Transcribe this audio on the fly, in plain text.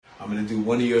I'm going to do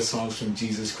one of your songs from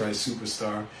Jesus Christ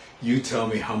Superstar. You tell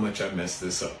me how much I messed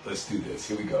this up. Let's do this.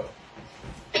 Here we go.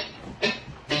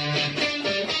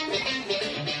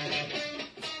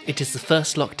 It is the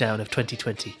first lockdown of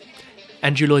 2020.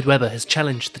 Andrew Lloyd Webber has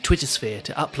challenged the Twitter sphere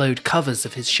to upload covers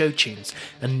of his show tunes,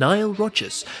 and Nile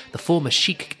Rodgers, the former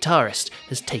Chic guitarist,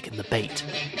 has taken the bait.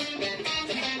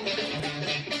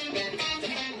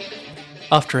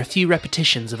 After a few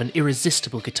repetitions of an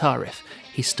irresistible guitar riff,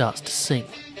 he starts to sing.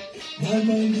 My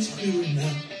mind is clear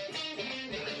now.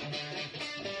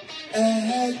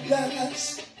 At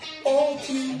last, all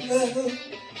too well,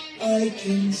 I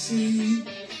can see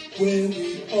where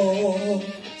we all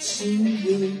soon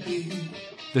will be.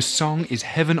 The song is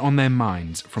Heaven on Their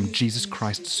Minds from Jesus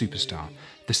Christ Superstar,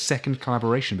 the second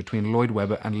collaboration between Lloyd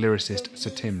Webber and lyricist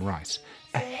Sir Tim Rice.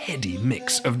 A heady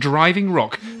mix of driving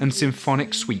rock and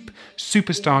symphonic sweep,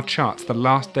 Superstar charts the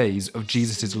last days of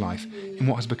Jesus' life in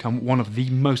what has become one of the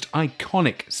most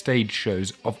iconic stage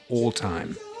shows of all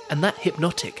time. And that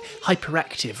hypnotic,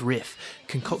 hyperactive riff,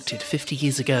 concocted 50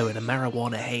 years ago in a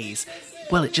marijuana haze,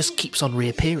 well, it just keeps on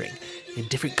reappearing in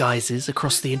different guises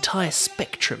across the entire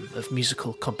spectrum of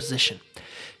musical composition.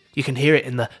 You can hear it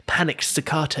in the panicked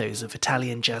staccatos of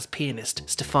Italian jazz pianist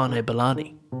Stefano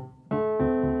Bollani,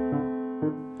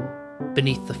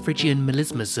 beneath the Phrygian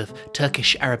melismas of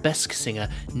Turkish arabesque singer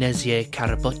Nezihe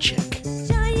Karabocek,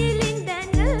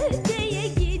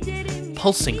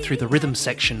 pulsing through the rhythm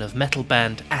section of metal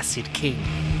band Acid King,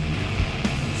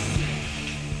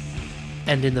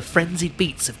 and in the frenzied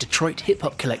beats of Detroit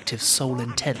hip-hop collective Soul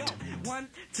Intent. 1,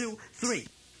 2, 3.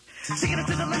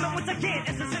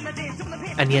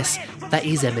 And yes, that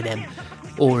is Eminem,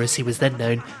 or as he was then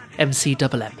known, MC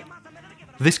Double M.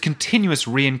 This continuous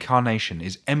reincarnation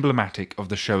is emblematic of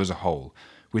the show as a whole,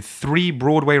 with 3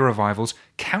 Broadway revivals,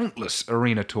 countless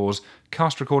arena tours,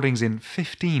 cast recordings in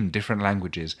 15 different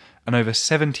languages, and over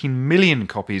 17 million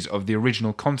copies of the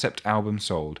original concept album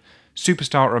sold.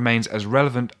 Superstar remains as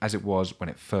relevant as it was when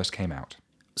it first came out.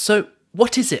 So,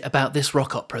 what is it about this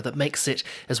rock opera that makes it,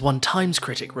 as one Times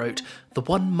critic wrote, the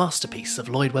one masterpiece of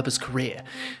Lloyd Webber's career?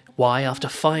 Why, after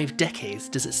 5 decades,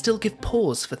 does it still give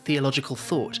pause for theological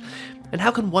thought? And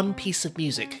how can one piece of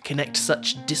music connect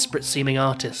such disparate-seeming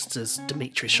artists as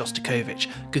Dmitri Shostakovich,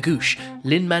 Gagoosh,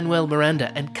 Lin-Manuel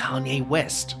Miranda and Kanye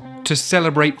West? To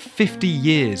celebrate 50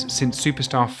 years since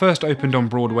Superstar first opened on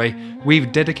Broadway,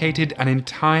 we've dedicated an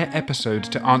entire episode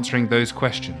to answering those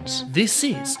questions. This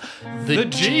is the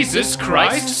Jesus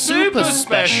Christ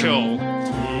Superspecial!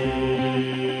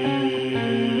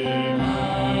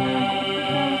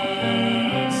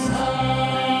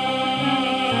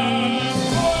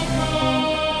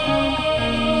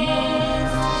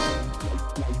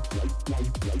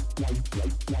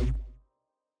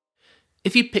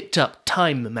 If you picked up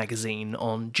Time magazine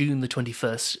on June the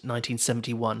 21st,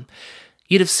 1971,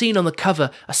 you'd have seen on the cover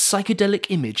a psychedelic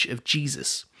image of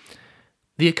Jesus.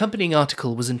 The accompanying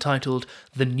article was entitled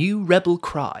The New Rebel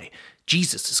Cry,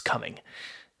 Jesus is Coming,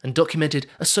 and documented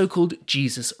a so-called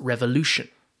Jesus Revolution.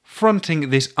 Fronting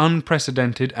this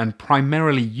unprecedented and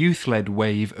primarily youth-led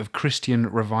wave of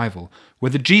Christian revival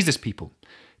were the Jesus People,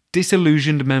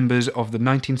 disillusioned members of the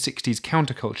 1960s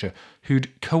counterculture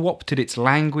who'd co-opted its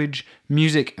language,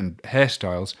 music and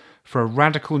hairstyles for a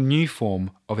radical new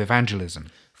form of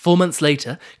evangelism. 4 months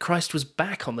later, Christ was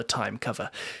back on the Time cover,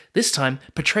 this time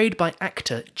portrayed by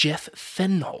actor Jeff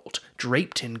Fenholt,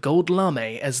 draped in gold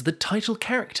lame as the title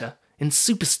character in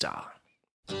Superstar.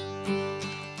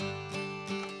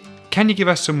 Can you give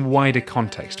us some wider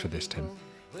context for this, Tim?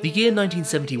 The year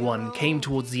 1971 came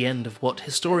towards the end of what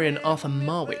historian Arthur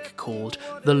Marwick called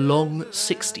the Long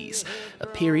 60s, a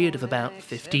period of about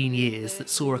 15 years that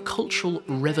saw a cultural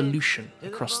revolution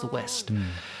across the West.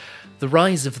 The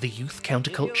rise of the youth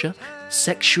counterculture,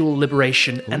 sexual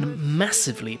liberation, and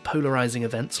massively polarising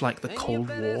events like the Cold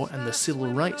War and the Civil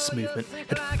Rights Movement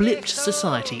had flipped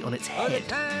society on its head.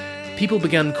 People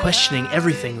began questioning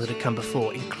everything that had come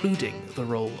before, including the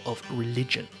role of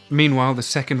religion. Meanwhile, the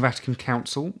Second Vatican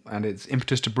Council, and its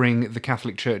impetus to bring the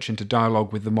Catholic Church into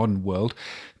dialogue with the modern world,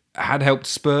 had helped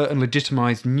spur and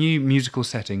legitimise new musical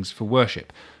settings for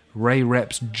worship. Ray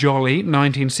Rep's jolly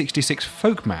 1966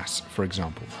 folk mass, for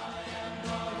example.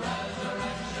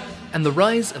 And the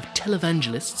rise of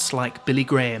televangelists like Billy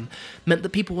Graham meant that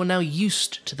people were now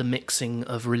used to the mixing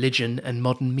of religion and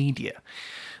modern media.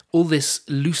 All this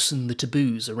loosened the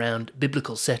taboos around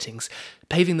biblical settings,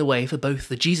 paving the way for both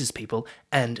the Jesus People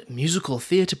and musical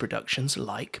theatre productions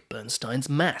like Bernstein's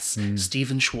Mass,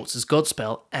 Stephen Schwartz's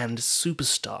Godspell, and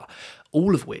Superstar,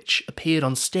 all of which appeared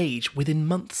on stage within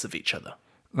months of each other.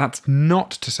 That's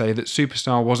not to say that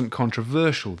Superstar wasn't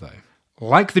controversial, though.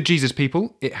 Like the Jesus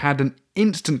People, it had an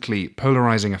instantly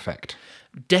polarising effect.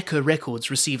 Decca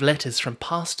Records received letters from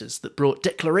pastors that brought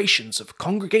declarations of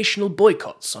congregational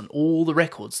boycotts on all the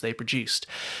records they produced,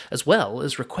 as well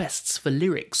as requests for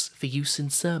lyrics for use in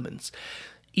sermons.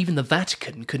 Even the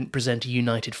Vatican couldn't present a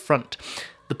united front.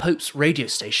 The Pope's radio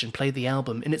station played the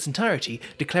album in its entirety,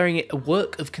 declaring it a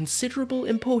work of considerable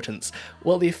importance,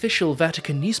 while the official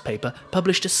Vatican newspaper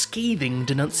published a scathing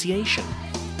denunciation.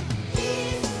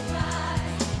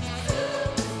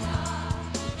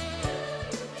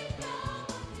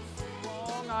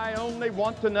 I only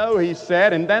want to know, he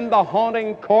said, and then the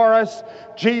haunting chorus,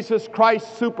 Jesus Christ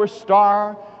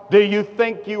Superstar, do you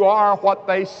think you are what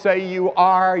they say you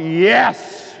are?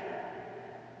 Yes!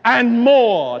 And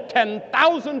more,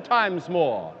 10,000 times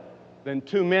more than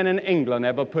two men in England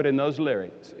ever put in those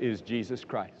lyrics is Jesus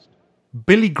Christ.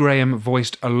 Billy Graham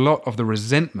voiced a lot of the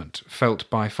resentment felt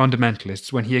by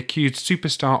fundamentalists when he accused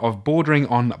Superstar of bordering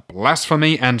on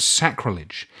blasphemy and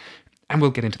sacrilege. And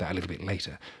we'll get into that a little bit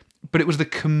later. But it was the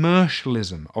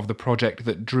commercialism of the project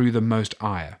that drew the most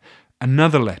ire.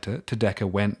 Another letter to Decca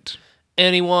went,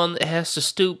 Anyone that has to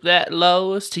stoop that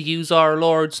low as to use our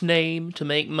Lord's name to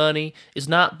make money is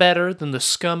not better than the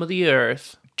scum of the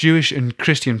earth. Jewish and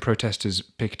Christian protesters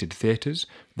picketed theatres.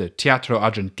 The Teatro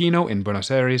Argentino in Buenos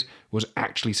Aires was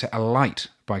actually set alight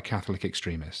by Catholic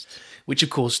extremists. Which of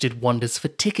course did wonders for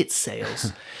ticket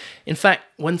sales. In fact,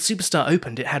 when Superstar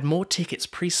opened, it had more tickets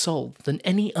pre-sold than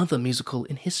any other musical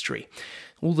in history.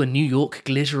 All the New York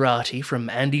glitterati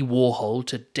from Andy Warhol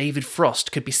to David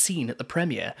Frost could be seen at the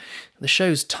premiere. The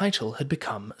show's title had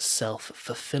become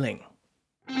self-fulfilling.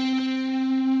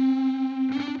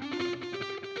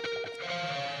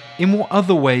 In what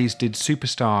other ways did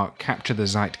Superstar capture the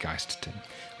zeitgeist, Tim?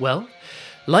 Well,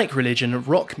 like religion,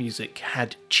 rock music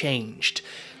had changed.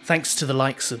 Thanks to the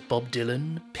likes of Bob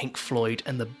Dylan, Pink Floyd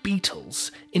and the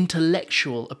Beatles,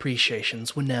 intellectual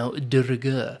appreciations were now de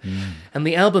rigueur, and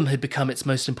the album had become its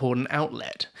most important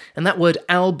outlet. And that word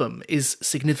album is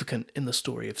significant in the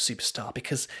story of Superstar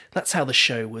because that's how the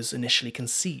show was initially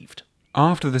conceived.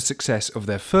 After the success of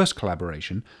their first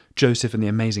collaboration, Joseph and the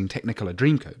Amazing Technicolor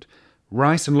Dreamcoat,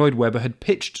 Rice and Lloyd Webber had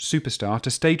pitched Superstar to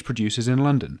stage producers in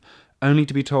London, only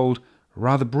to be told,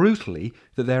 rather brutally,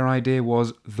 that their idea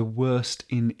was the worst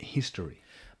in history.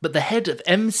 But the head of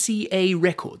MCA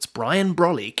Records, Brian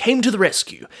Brolly, came to the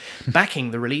rescue,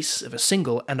 backing the release of a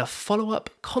single and a follow-up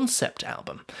concept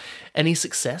album. Any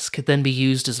success could then be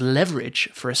used as leverage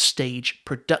for a stage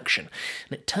production,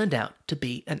 and it turned out to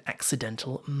be an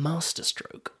accidental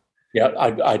masterstroke. Yeah,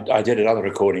 I did another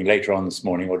recording later on this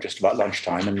morning, or just about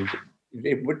lunchtime, and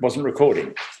it wasn't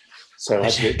recording, so I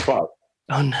had to do it twice.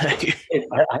 Oh no. I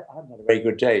haven't had a very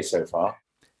good day so far.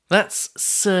 That's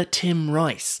Sir Tim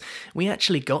Rice. We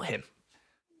actually got him.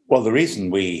 Well, the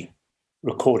reason we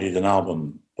recorded an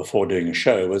album before doing a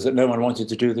show was that no one wanted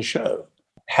to do the show.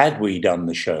 Had we done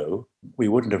the show, we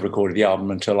wouldn't have recorded the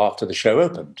album until after the show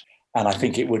opened. And I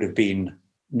think it would have been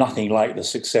nothing like the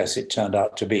success it turned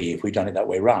out to be if we'd done it that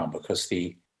way round, because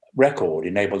the record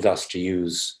enabled us to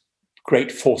use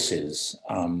great forces,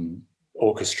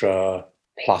 orchestra,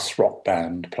 plus rock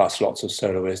band, plus lots of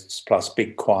soloists, plus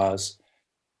big choirs,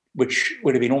 which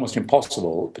would have been almost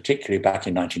impossible, particularly back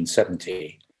in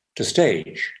 1970, to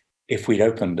stage. If we'd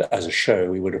opened as a show,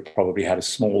 we would have probably had a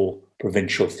small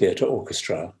provincial theatre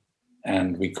orchestra,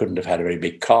 and we couldn't have had a very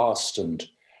big cast, and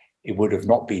it would have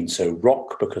not been so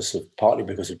rock partly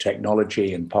because of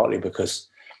technology and partly because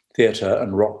theatre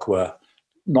and rock were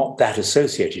not that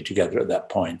associated together at that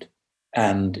point.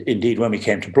 And indeed, when we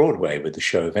came to Broadway with the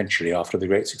show eventually, after the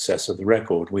great success of the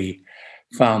record, we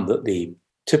found that the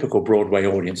typical Broadway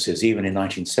audiences, even in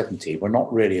 1970, were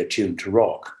not really attuned to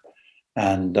rock.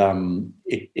 And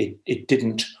it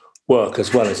didn't work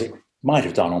as well as it might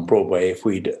have done on Broadway if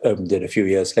we'd opened it a few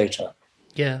years later.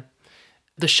 Yeah.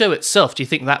 The show itself, do you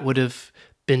think that would have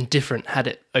been different had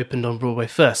it opened on Broadway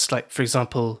first? Like, for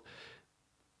example,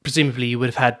 presumably you would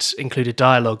have had included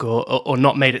dialogue or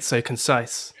not made it so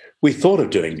concise. We thought of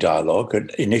doing dialogue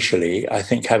initially. I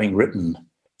think having written,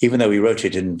 even though we wrote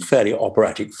it in fairly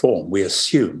operatic form, we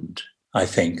assumed, I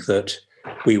think, that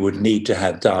we would need to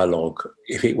have dialogue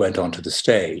if it went onto the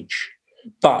stage.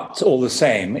 But all the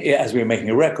same, as we were making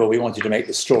a record, we wanted to make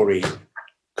the story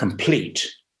complete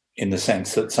in the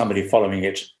sense that somebody following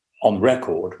it on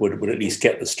record would at least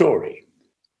get the story.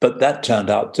 But that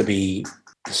turned out to be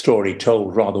the story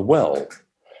told rather well.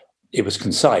 It was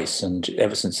concise, and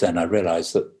ever since then I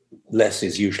realized that less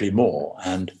is usually more,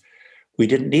 and we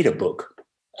didn't need a book,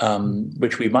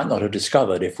 which we might not have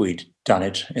discovered if we'd done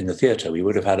it in the theatre. We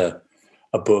would have had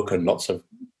a book and lots of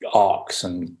arcs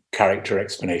and character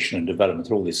explanation and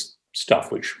development, all this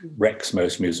stuff which wrecks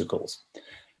most musicals.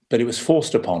 But it was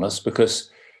forced upon us because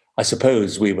I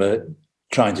suppose we were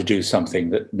trying to do something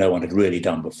that no one had really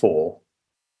done before.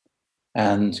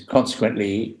 And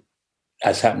consequently,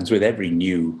 as happens with every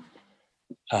new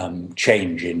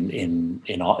change in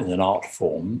an art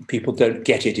form, people don't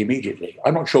get it immediately.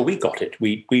 I'm not sure we got it.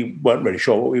 We weren't really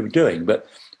sure what we were doing, but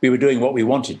we were doing what we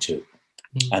wanted to,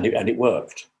 and it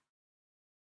worked.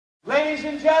 Ladies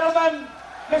and gentlemen,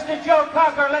 Mr. Joe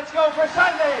Cocker, let's go for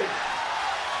Sunday.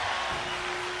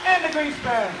 And the Grease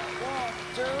Band. 1,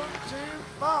 2, 3,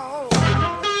 4.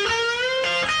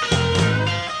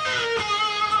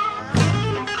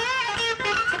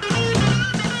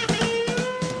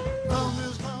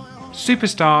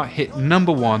 Superstar hit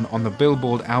number 1 on the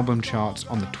Billboard album charts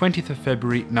on the 20th of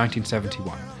February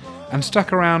 1971 and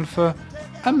stuck around for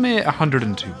a mere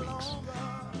 102 weeks.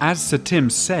 As Sir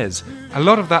Tim says, a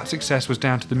lot of that success was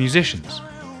down to the musicians.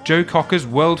 Joe Cocker's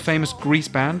world-famous Grease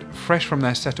Band, fresh from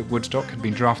their set at Woodstock, had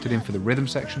been drafted in for the rhythm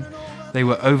section. They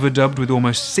were overdubbed with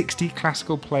almost 60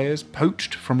 classical players,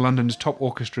 poached from London's top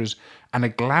orchestras, and a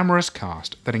glamorous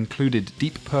cast that included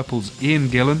Deep Purple's Ian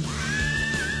Gillan,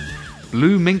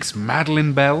 Blue Mink's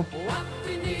Madeleine Bell,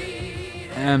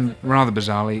 and, rather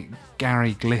bizarrely,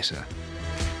 Gary Glitter.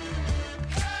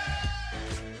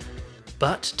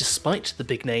 But despite the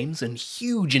big names and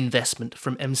huge investment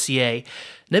from MCA,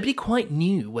 nobody quite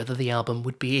knew whether the album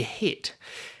would be a hit.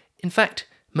 In fact,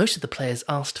 most of the players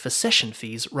asked for session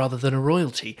fees rather than a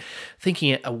royalty, thinking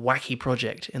it a wacky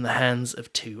project in the hands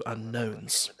of two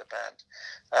unknowns. The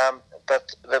band.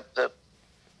 But the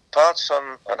parts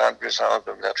on Andrew's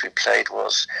album that we played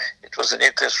was a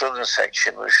nucleus rhythm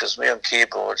section, which was me on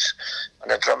keyboards,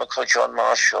 and a drummer called John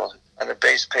Marshall, and a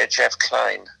bass player Jeff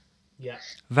Klein. Yeah.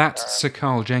 That's Sir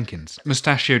Carl Jenkins,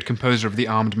 mustachioed composer of The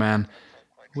Armed Man.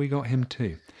 We got him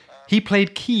too. He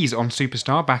played keys on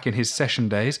Superstar back in his session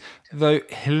days, though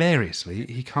hilariously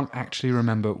he can't actually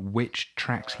remember which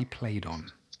tracks he played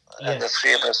on. And the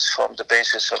three of us formed the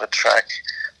basis of a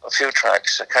few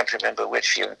tracks. I can't remember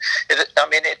which even.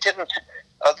 It didn't,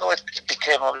 although it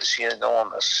became obviously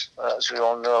enormous, as we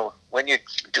all know. When you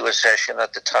do a session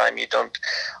at the time, you don't,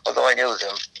 although I knew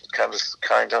them,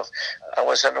 kind of, I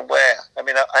was unaware.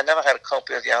 I never had a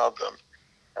copy of the album,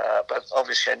 but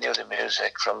obviously I knew the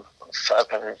music from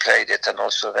having played it, and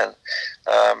also then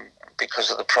because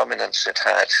of the prominence it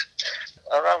had.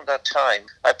 Around that time,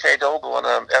 I played oboe on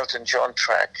an Elton John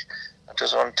track. It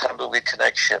was on Tumbleweed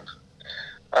Connection.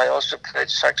 I also played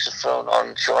saxophone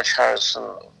on George Harrison,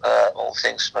 All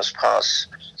Things Must Pass.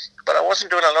 But I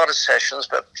wasn't doing a lot of sessions,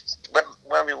 but when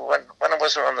I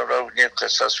wasn't on the road with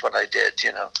Nucleus, that's what I did,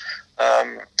 you know.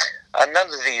 And none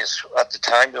of these, at the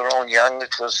time, we were all young.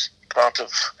 It was part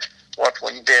of what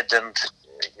one did, and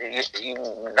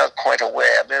you're not quite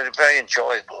aware. It was very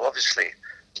enjoyable, obviously,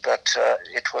 but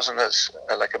it wasn't as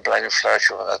like a Blinding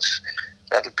Flash, or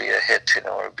that'll be a hit, you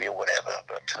know, or it'll be whatever.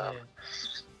 But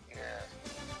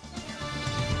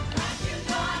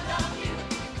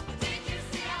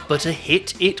But a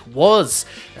hit it was,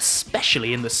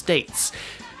 especially in the States.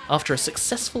 After a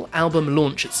successful album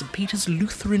launch at St. Peter's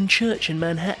Lutheran Church in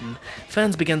Manhattan,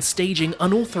 fans began staging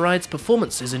unauthorized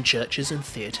performances in churches and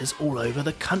theatres all over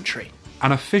the country.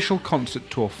 An official concert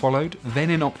tour followed, then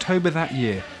in October that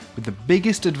year, with the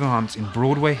biggest advance in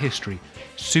Broadway history,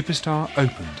 Superstar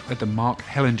opened at the Mark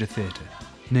Hellinger Theatre.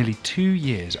 Nearly 2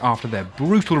 years after their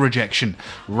brutal rejection,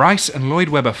 Rice and Lloyd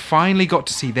Webber finally got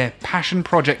to see their passion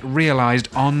project realised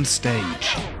on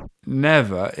stage.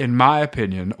 Never, in my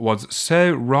opinion, was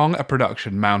so wrong a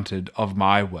production mounted of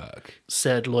my work,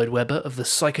 said Lloyd Webber of the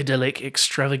psychedelic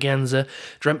extravaganza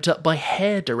dreamt up by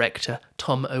hair director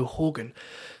Tom O'Horgan.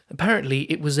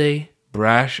 Apparently it was a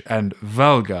brash and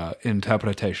vulgar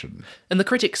interpretation. And the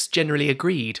critics generally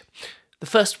agreed. The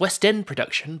first West End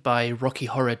production by Rocky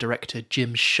Horror director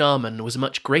Jim Sharman was a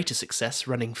much greater success,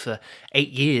 running for 8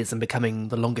 years and becoming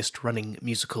the longest-running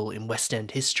musical in West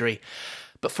End history.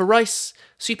 But for Rice,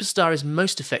 Superstar is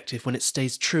most effective when it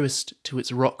stays truest to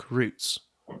its rock roots.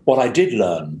 What I did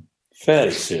learn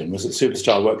fairly soon was that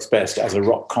Superstar works best as a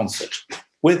rock concert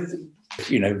with,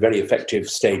 very effective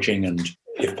staging and,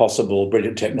 if possible,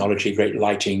 brilliant technology, great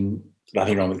lighting,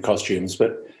 nothing wrong with costumes.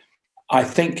 But I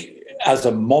think as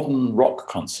a modern rock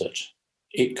concert,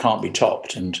 it can't be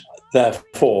topped. And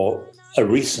therefore, a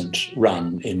recent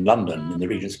run in London in the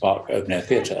Regent's Park Open Air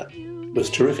Theatre was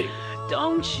terrific.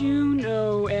 Don't you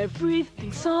know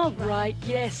everything's all right?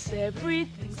 Yes,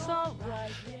 everything's all right.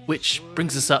 Which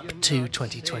brings us up to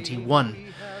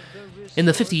 2021. In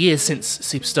the 50 years since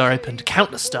Superstar opened,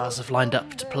 countless stars have lined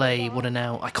up to play what are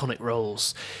now iconic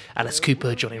roles. Alice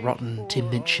Cooper, Johnny Rotten, Tim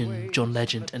Minchin, John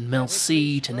Legend and Mel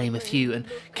C, to name a few, and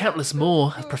countless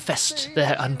more have professed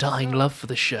their undying love for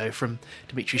the show, from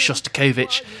Dmitry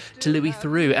Shostakovich to Louis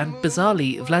Theroux and,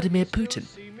 bizarrely, Vladimir Putin.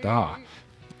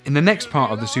 In the next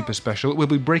part of the Super Special, we'll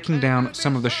be breaking down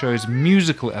some of the show's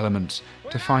musical elements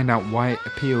to find out why it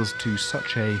appeals to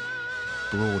such a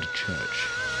broad church.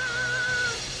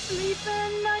 Sleep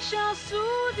and I shall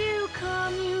soothe you,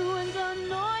 calm you, and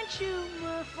anoint you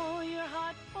for your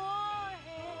hot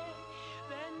forehead.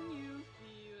 Then you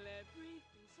feel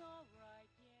everything's alright,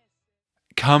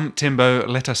 yes. Come, Timbo,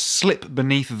 let us slip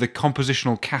beneath the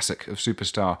compositional cassock of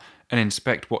Superstar and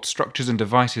inspect what structures and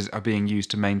devices are being used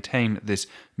to maintain this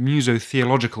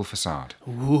muso-theological facade.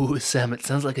 Ooh, Sam, it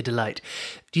sounds like a delight.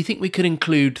 Do you think we could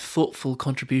include thoughtful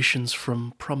contributions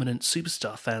from prominent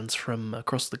Superstar fans from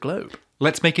across the globe?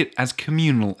 Let's make it as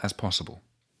communal as possible.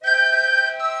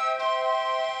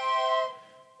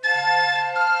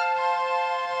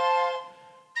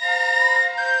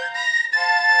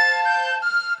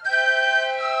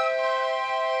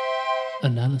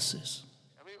 Analysis.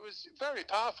 I mean, it was very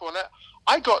powerful, and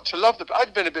I got to love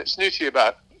I'd been a bit snooty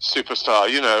about Superstar,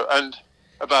 and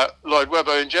about Lloyd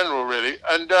Webber in general, really,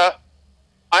 and I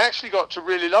actually got to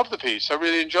really love the piece. I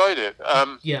really enjoyed it. I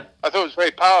thought it was very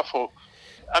powerful.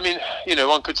 I mean,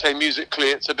 one could say musically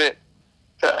it's a bit,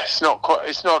 it's not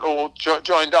all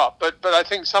joined up, but I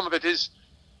think some of it is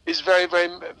very, very,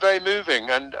 very moving,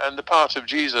 and the part of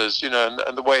Jesus,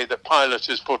 and the way that Pilate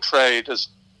is portrayed as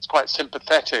quite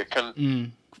sympathetic.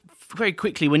 And Very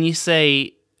quickly, when you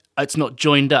say it's not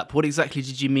joined up, what exactly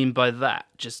did you mean by that?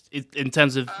 Just in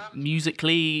terms of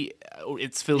musically,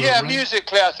 it's filled. Yeah,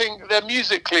 musically, I think that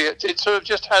musically it sort of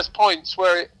just has points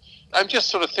where I'm just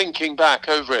sort of thinking back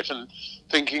over it and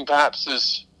thinking perhaps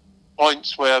there's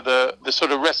points where the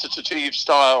sort of recitative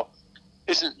style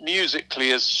isn't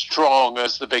musically as strong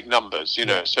as the big numbers,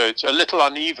 so it's a little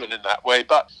uneven in that way.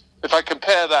 But if I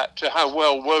compare that to how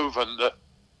well woven the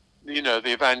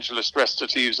evangelist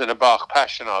recitatives in a Bach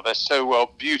Passion are, they're so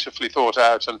well beautifully thought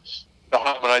out, and the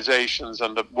harmonizations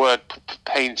and the word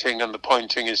painting and the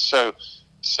pointing is so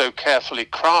carefully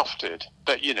crafted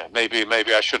that, maybe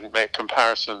I shouldn't make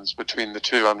comparisons between the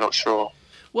two, I'm not sure.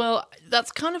 Well,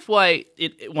 that's kind of why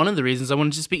one of the reasons I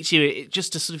wanted to speak to you,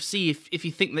 just to sort of see if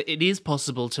you think that it is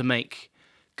possible to make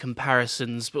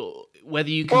comparisons, but whether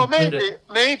you can... Well, maybe.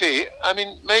 I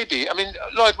mean,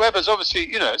 Lloyd Webber's obviously,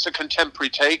 it's a contemporary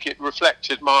take. It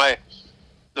reflected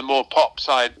the more pop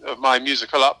side of my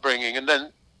musical upbringing, and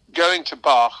then going to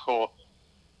Bach, or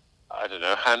I don't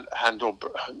know, Handel,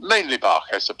 mainly Bach,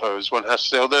 I suppose one has to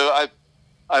say. Although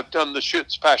I've done the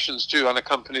Schütz Passions too,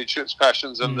 unaccompanied Schütz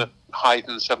Passions, and the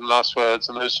Haydn Seven Last Words,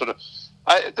 and those sort of.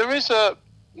 There's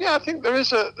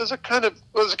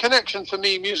a connection for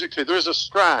me musically. There is a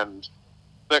strand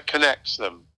that connects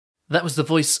them. That was the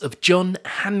voice of John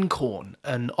Hankorn,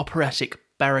 an operatic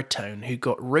baritone who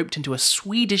got roped into a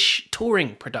Swedish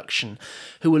touring production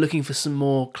who were looking for some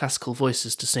more classical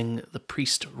voices to sing the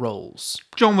priest roles.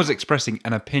 John was expressing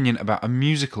an opinion about a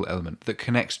musical element that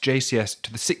connects JCS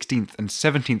to the 16th and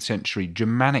 17th century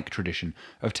Germanic tradition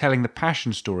of telling the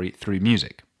Passion story through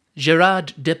music.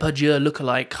 Gerard Depardieu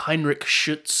lookalike Heinrich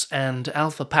Schütz and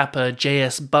Alpha Papa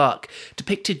J.S. Bach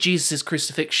depicted Jesus'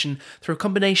 crucifixion through a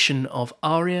combination of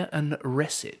aria and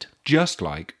recit. Just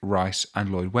like Rice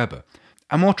and Lloyd Webber.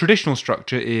 A more traditional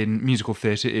structure in musical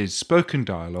theatre is spoken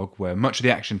dialogue, where much of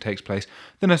the action takes place,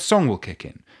 then a song will kick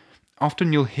in.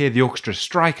 Often you'll hear the orchestra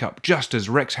strike up just as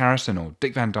Rex Harrison or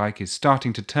Dick Van Dyke is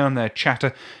starting to turn their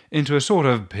chatter into a sort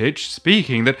of pitched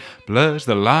speaking that blurs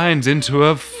the lines into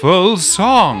a full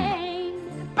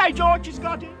song. By George, he's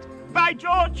got it! By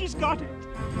George, he's got it!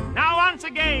 Now once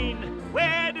again,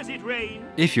 where does it rain?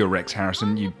 If you're Rex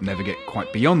Harrison, you never get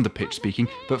quite beyond the pitch speaking,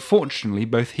 but fortunately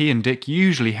both he and Dick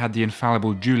usually had the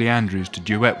infallible Julie Andrews to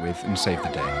duet with and save the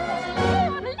day.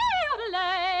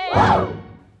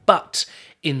 But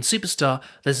in Superstar,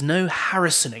 there's no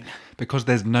Harrisoning. Because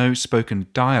there's no spoken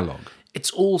dialogue. It's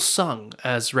all sung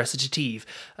as recitative,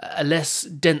 a less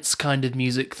dense kind of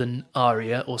music than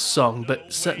aria or song,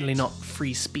 but certainly not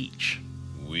free speech.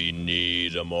 We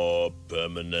need a more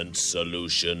permanent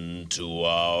solution to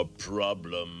our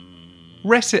problem.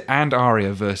 Recit and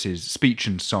aria versus speech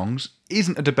and songs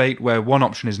isn't a debate where one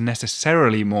option is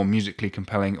necessarily more musically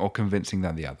compelling or convincing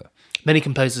than the other. Many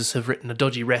composers have written a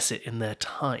dodgy recit in their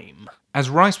time. As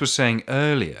Rice was saying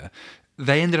earlier,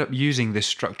 they ended up using this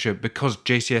structure because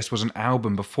JCS was an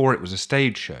album before it was a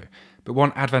stage show. But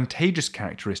one advantageous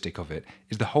characteristic of it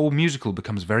is the whole musical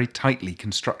becomes very tightly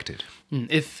constructed.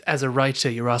 If, as a writer,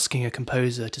 you're asking a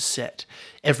composer to set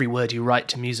every word you write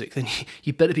to music, then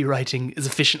you better be writing as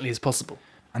efficiently as possible.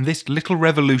 And this little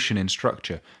revolution in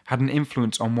structure had an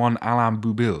influence on one Alain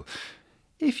Boublil.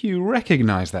 If you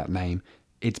recognise that name,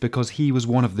 it's because he was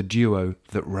one of the duo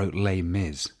that wrote Les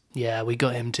Mis. Yeah, we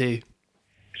got him too.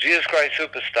 Jesus Christ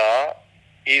Superstar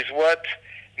is what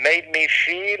made me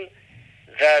feel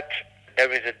that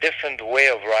there is a different way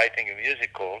of writing a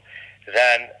musical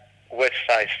than West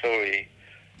Side Story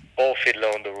or Fiddler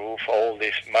on the Roof, all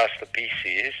these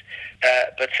masterpieces.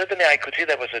 But suddenly I could see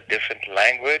there was a different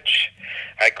language.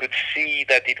 I could see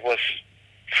that it was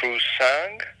through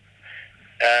song.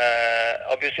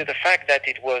 Obviously the fact that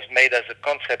it was made as a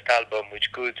concept album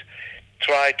which could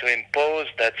try to impose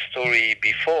that story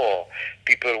before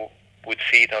people would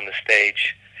see it on the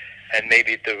stage, and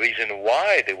maybe the reason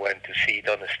why they went to see it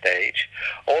on the stage,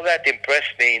 all that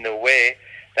impressed me in a way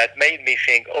that made me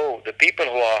think, oh, the people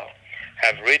who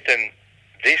have written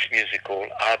this musical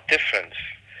are different.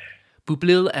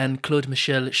 Boublil and Claude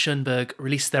Michel Schoenberg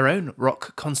released their own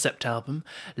rock concept album,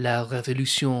 La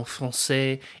Révolution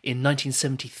Française, in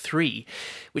 1973,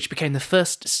 which became the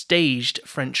first staged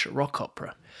French rock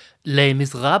opera. Les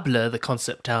Miserables, the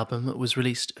concept album, was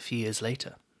released a few years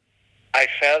later. I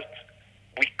felt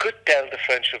we could tell the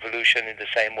French Revolution in the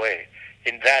same way,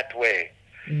 in that way,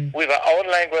 with our own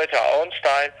language, our own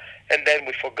style, and then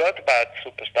we forgot about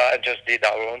Superstar and just did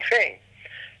our own thing.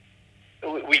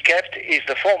 We kept is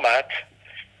the format,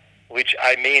 which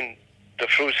I mean the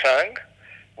through song,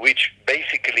 which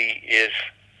basically is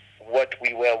what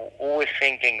we were always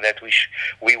thinking that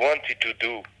we wanted to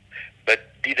do, but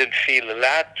didn't feel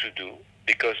allowed to do,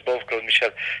 because both Claude Michel,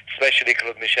 especially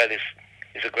Claude Michel,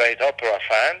 is a great opera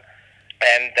fan,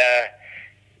 and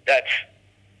that's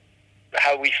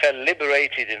how we felt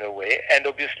liberated in a way. And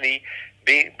obviously,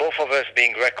 both of us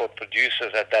being record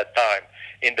producers at that time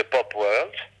in the pop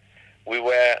world, we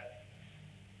were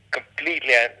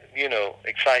completely,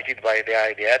 excited by the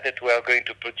idea that we were going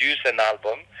to produce an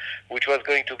album which was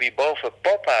going to be both a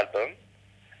pop album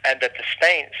and at the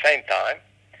same time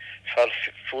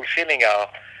fulfilling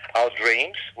our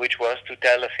dreams, which was to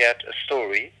tell a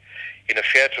story in a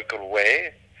theatrical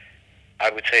way, I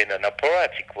would say in an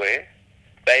operatic way,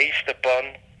 based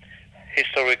upon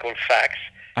historical facts.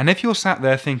 And if you're sat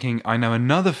there thinking, I know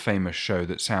another famous show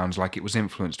that sounds like it was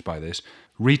influenced by this,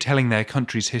 retelling their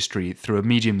country's history through a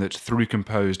medium that's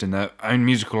composed in their own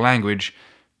musical language,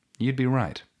 you'd be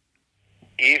right.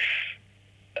 If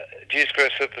Jesus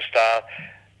Christ Superstar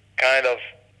kind of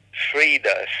freed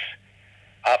us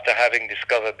after having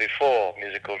discovered before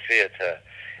musical theatre,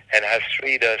 and has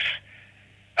freed us,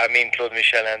 Claude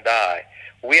Michel and I,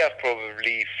 we have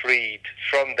probably freed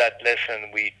from that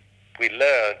lesson we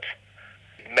learned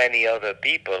many other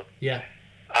people. Yeah.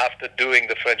 After doing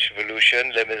the French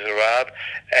Revolution, Les Miserables,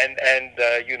 and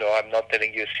I'm not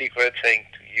telling you a secret, saying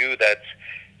to you that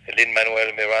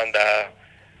Lin-Manuel Miranda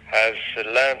has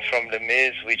learned from Les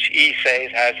Mis, which he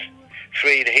says has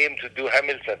freed him to do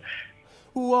Hamilton.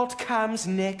 What comes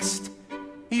next?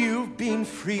 You've been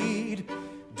freed.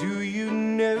 Do you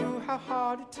know how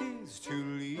hard it is to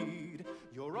lead?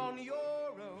 You're on your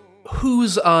own.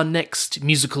 Who's our next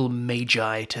musical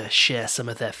magi to share some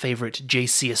of their favourite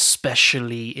JC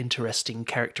especially interesting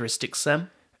characteristics, Sam?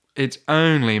 It's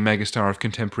only megastar of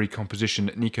contemporary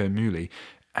composition Nico Muhly,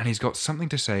 and he's got something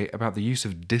to say about the use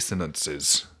of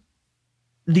dissonances.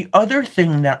 The other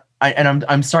thing that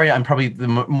I'm sorry, I'm probably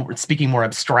speaking more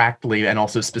abstractly and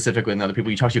also specifically than other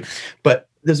people you talk to, but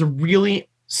there's a really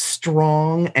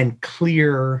strong and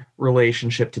clear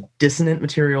relationship to dissonant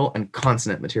material and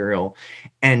consonant material,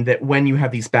 and that when you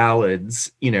have these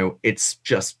ballads, it's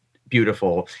just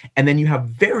beautiful, and then you have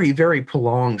very, very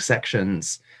prolonged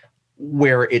sections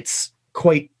where it's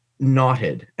quite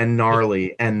knotted and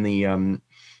gnarly, and the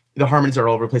harmonies are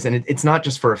all over the place, and it's not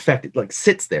just for effect. It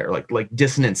sits there, like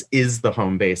dissonance is the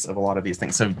home base of a lot of these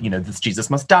things. So this Jesus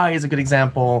Must Die is a good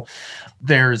example.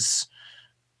 There's,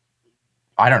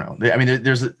 I don't know.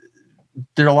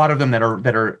 There are a lot of them that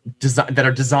are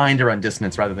designed around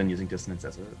dissonance rather than using dissonance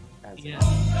as yeah.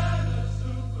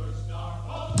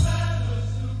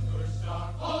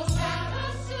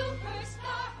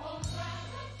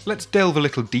 Let's delve a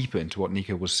little deeper into what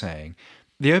Nico was saying.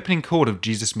 The opening chord of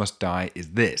Jesus Must Die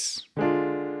is this.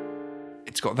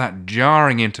 It's got that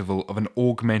jarring interval of an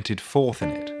augmented fourth in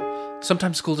it.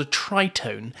 Sometimes called a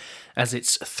tritone, as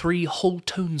it's 3 whole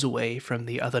tones away from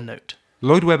the other note.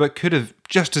 Lloyd Webber could have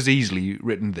just as easily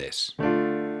written this.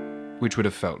 which would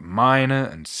have felt minor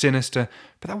and sinister,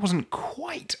 but that wasn't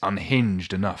quite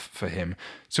unhinged enough for him.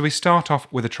 So we start off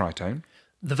with a tritone.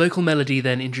 The vocal melody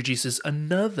then introduces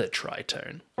another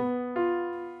tritone.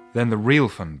 Then the real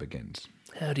fun begins.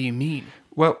 How do you mean?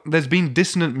 Well, there's been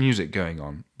dissonant music going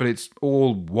on, but it's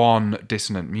all one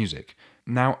dissonant music.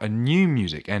 Now a new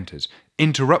music enters,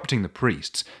 interrupting the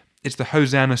priests. It's the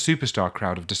Hosanna Superstar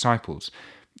crowd of disciples.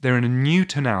 They're in a new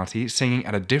tonality, singing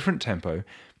at a different tempo.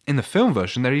 In the film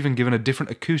version, they're even given a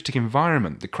different acoustic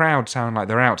environment. The crowd sound like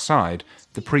they're outside,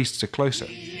 the priests are closer.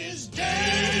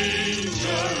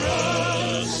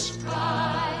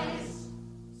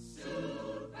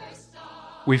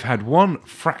 We've had one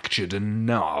fractured and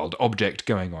gnarled object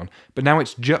going on, but now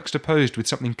it's juxtaposed with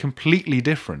something completely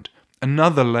different,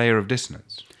 another layer of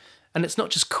dissonance. And it's not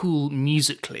just cool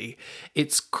musically,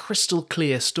 it's crystal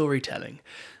clear storytelling.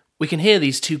 We can hear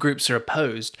these two groups are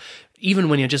opposed. Even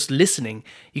when you're just listening,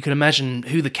 you can imagine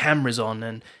who the camera's on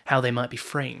and how they might be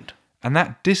framed. And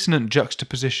that dissonant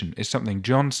juxtaposition is something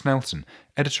John Snelson,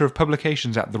 editor of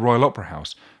publications at the Royal Opera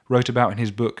House, wrote about in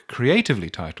his book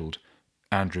creatively titled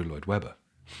Andrew Lloyd Webber.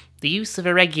 The use of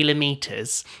irregular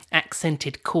meters,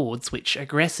 accented chords which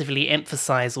aggressively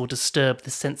emphasize or disturb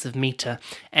the sense of meter,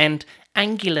 and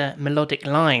angular melodic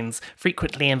lines,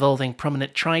 frequently involving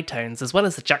prominent tritones, as well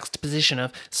as the juxtaposition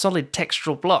of solid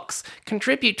textural blocks,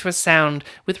 contribute to a sound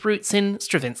with roots in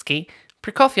Stravinsky,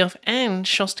 Prokofiev, and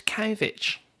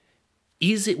Shostakovich.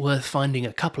 Is it worth finding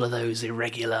a couple of those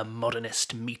irregular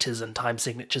modernist meters and time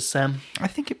signatures, Sam? I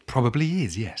think it probably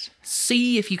is, yes.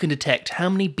 See if you can detect how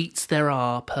many beats there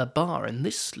are per bar in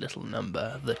this little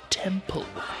number, the tempo.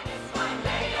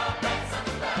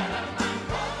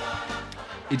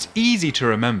 It's easy to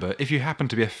remember if you happen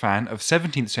to be a fan of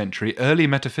 17th century early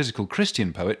metaphysical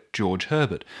Christian poet George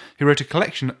Herbert, who wrote a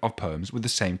collection of poems with the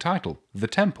same title, The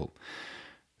Temple.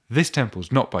 This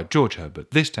temple's not by George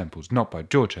Herbert, this temple's not by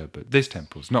George Herbert, this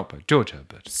temple's not by George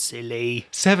Herbert. Silly.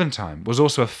 Seven Time was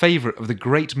also a favourite of the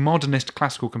great modernist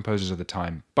classical composers of the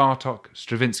time, Bartók,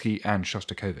 Stravinsky and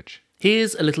Shostakovich.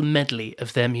 Here's a little medley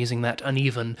of them using that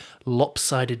uneven,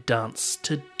 lopsided dance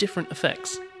to different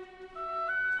effects.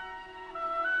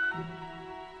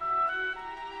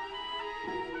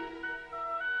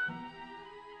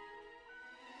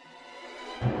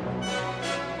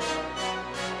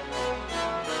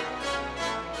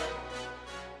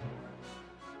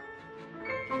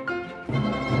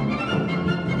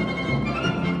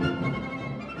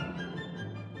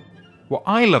 What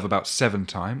I love about 7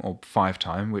 Time, or 5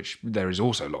 Time, which there is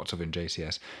also lots of in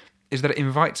JCS, is that it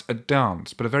invites a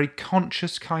dance, but a very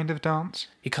conscious kind of dance.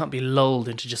 You can't be lulled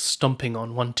into just stomping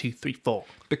on 1, 2, 3, 4.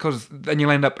 Because then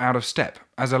you'll end up out of step.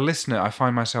 As a listener, I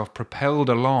find myself propelled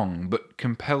along, but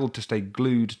compelled to stay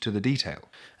glued to the detail.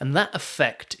 And that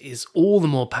effect is all the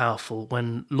more powerful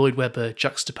when Lloyd Webber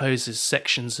juxtaposes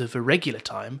sections of irregular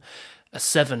time, a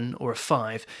 7 or a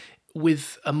 5,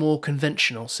 with a more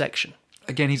conventional section.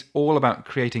 Again, he's all about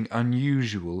creating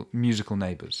unusual musical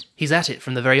neighbours. He's at it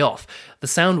from the very off. The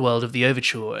sound world of the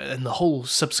overture and the whole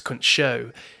subsequent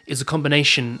show is a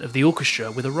combination of the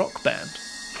orchestra with a rock band.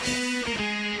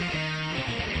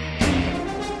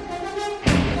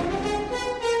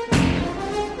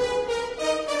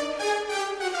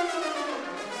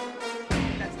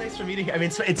 I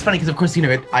mean, it's funny because, of course, you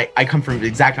know, I come from the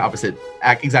exact opposite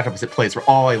place where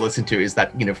all I listen to is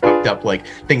that, you know, fucked up like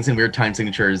things in weird time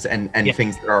signatures and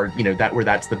things that are, you know,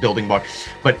 that's the building block.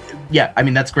 But yeah, I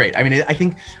mean, that's great. I mean, I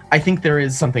think there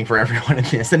is something for everyone in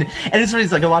this, and it's funny,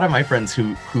 it's like a lot of my friends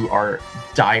who are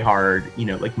diehard, you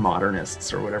know, like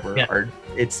modernists or whatever are.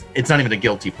 It's not even a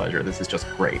guilty pleasure. This is just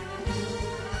great.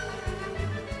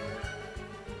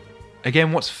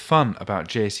 Again, what's fun about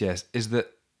JCS is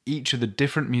that each of the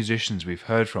different musicians we've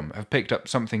heard from have picked up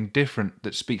something different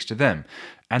that speaks to them,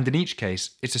 and in each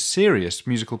case, it's a serious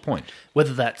musical point.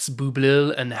 Whether that's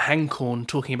Boublil and Hancorn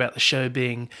talking about the show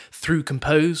being through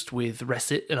composed with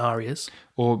recit and arias,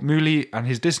 or Muli and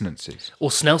his dissonances, or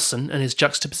Snelson and his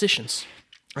juxtapositions.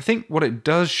 I think what it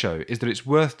does show is that it's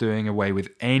worth doing away with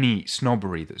any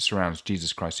snobbery that surrounds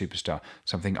Jesus Christ Superstar,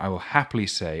 something I will happily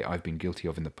say I've been guilty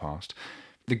of in the past.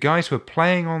 The guys who were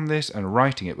playing on this and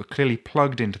writing it were clearly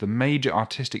plugged into the major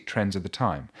artistic trends of the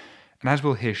time. And as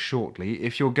we'll hear shortly,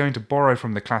 if you're going to borrow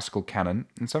from the classical canon,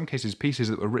 in some cases pieces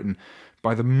that were written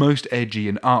by the most edgy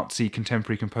and artsy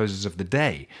contemporary composers of the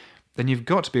day, then you've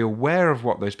got to be aware of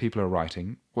what those people are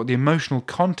writing, what the emotional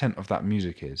content of that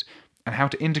music is, and how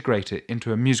to integrate it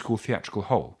into a musical theatrical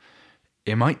whole.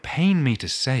 It might pain me to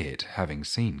say it, having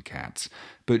seen Cats,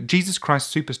 but Jesus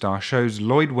Christ Superstar shows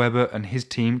Lloyd Webber and his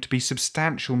team to be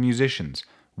substantial musicians,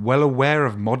 well aware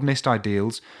of modernist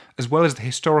ideals, as well as the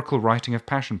historical writing of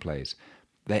passion plays.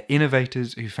 They're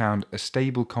innovators who found a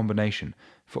stable combination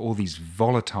for all these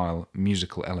volatile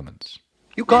musical elements.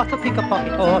 You gotta pick a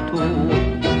pocket or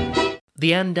two.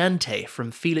 The Andante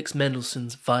from Felix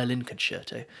Mendelssohn's Violin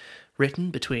Concerto, written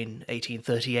between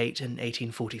 1838 and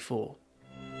 1844.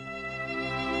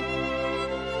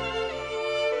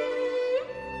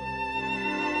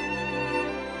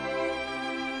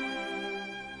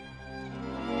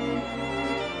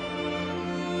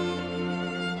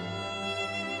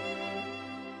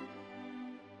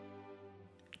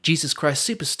 Jesus Christ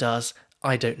Superstar's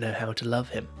I Don't Know How to Love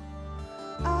Him.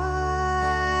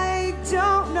 I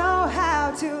don't know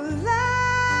how to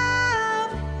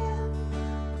love him,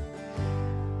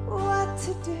 what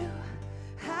to do,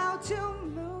 how to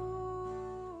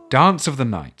move. Dance of the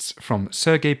Nights from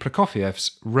Sergei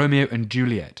Prokofiev's Romeo and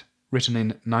Juliet, written in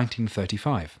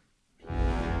 1935.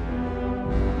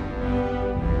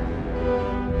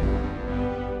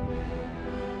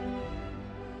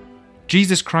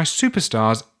 Jesus Christ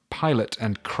Superstar's Pilate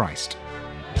and Christ.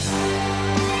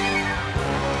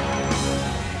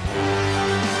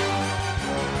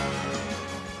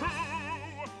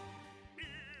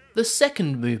 The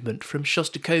second movement from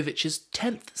Shostakovich's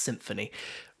 10th Symphony,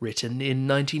 written in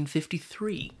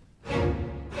 1953.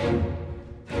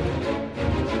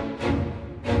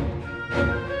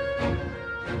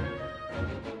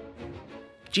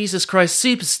 Jesus Christ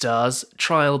Superstar's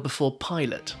Trial Before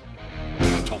Pilate.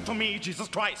 Talk to me, Jesus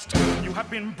Christ. You have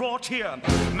been brought here,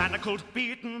 manacled,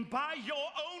 beaten by your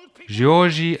own people.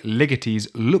 Georgi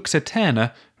Ligety's Lux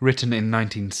Aeterna, written in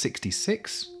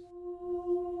 1966.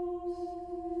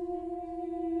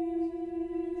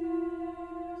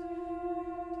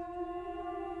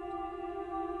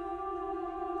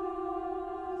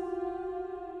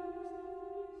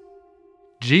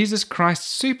 Jesus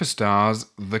Christ Superstar's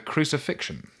The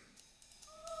Crucifixion.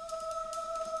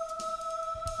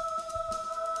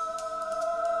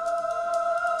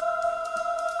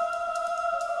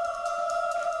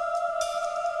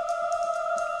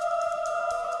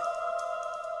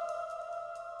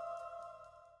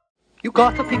 You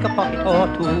gotta pick a pocket or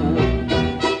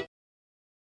two.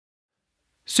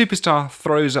 Superstar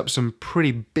throws up some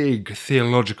pretty big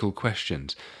theological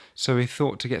questions, so we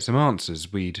thought to get some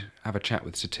answers we'd have a chat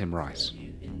with Sir Tim Rice.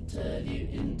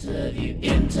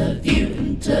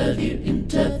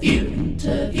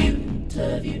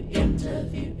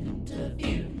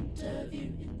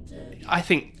 I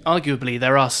think, arguably,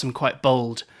 there are some quite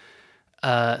bold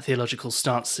theological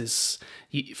stances.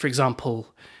 For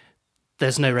example,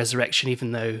 there's no resurrection,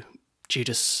 even though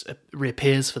Judas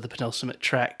reappears for the penultimate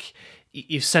track.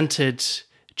 You've centered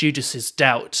Judas's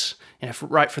doubt,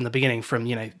 right from the beginning. From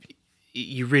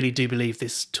you really do believe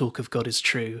this talk of God is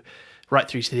true, right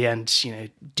through to the end.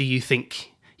 Do you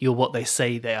think you're what they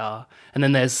say they are? And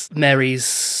then there's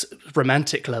Mary's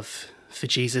romantic love for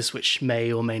Jesus, which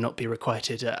may or may not be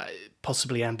requited,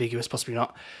 possibly ambiguous, possibly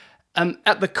not.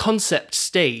 At the concept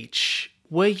stage,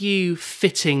 were you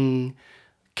fitting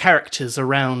characters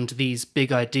around these big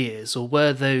ideas, or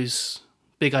were those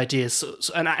big ideas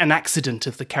an accident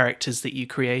of the characters that you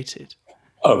created?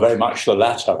 Oh, very much the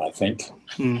latter, I think.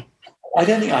 I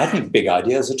don't think I had any big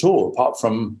ideas at all, apart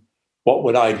from what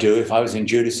would I do if I was in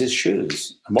Judas's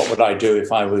shoes, and what would I do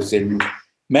if I was in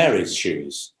Mary's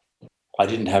shoes. I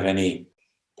didn't have any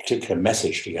particular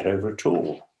message to get over at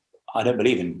all. I don't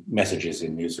believe in messages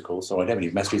in musicals, so I don't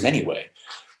believe messages anyway.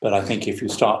 But I think if you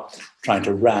start trying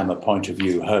to ram a point of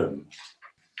view home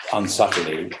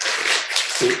unsubtly,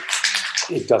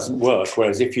 it doesn't work.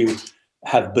 Whereas if you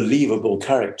have believable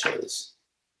characters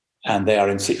and they are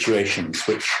in situations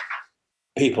which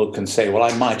people can say, well,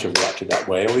 I might have reacted that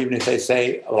way, or even if they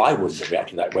say, well, I wouldn't have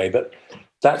reacted that way, but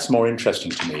that's more interesting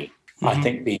to me. Mm-hmm. I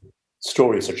think the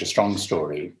story is such a strong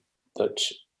story that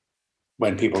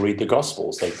when people read the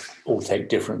Gospels, they all take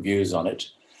different views on it.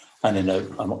 And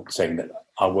I'm not saying that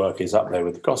our work is up there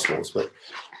with the Gospels, but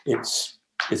it's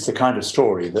the kind of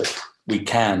story that we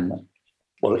can,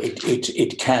 well,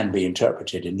 it can be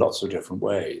interpreted in lots of different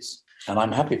ways. And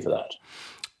I'm happy for that.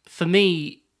 For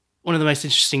me, one of the most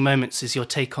interesting moments is your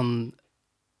take on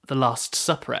the Last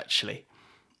Supper, actually,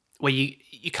 where you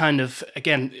kind of,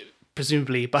 again,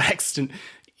 presumably by accident,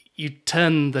 you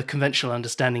turn the conventional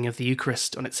understanding of the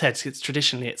Eucharist on its head.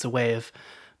 Traditionally, it's a way of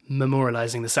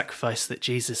memorializing the sacrifice that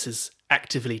Jesus has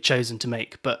actively chosen to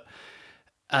make. But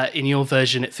in your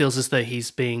version, it feels as though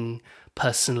he's being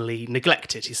personally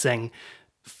neglected. He's saying,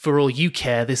 for all you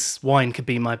care, this wine could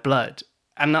be my blood.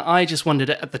 And I just wondered,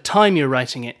 at the time you were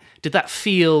writing it, did that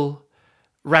feel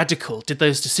radical? Did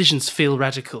those decisions feel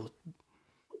radical?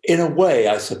 In a way,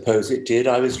 I suppose it did.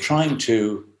 I was trying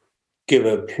to give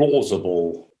a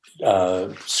plausible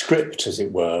script, as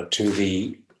it were, to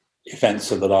the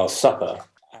events of the Last Supper.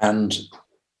 And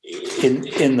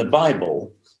in the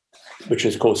Bible, which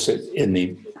is, of course, in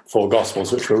the four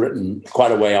Gospels, which were written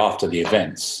quite a way after the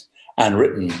events and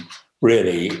written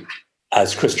really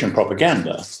as Christian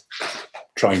propaganda,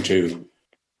 trying to,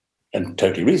 and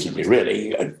totally reasonably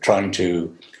really, trying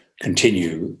to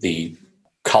continue the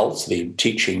cults, the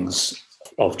teachings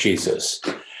of Jesus.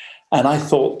 And I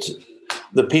thought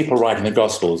the people writing the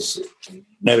Gospels,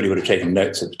 nobody would have taken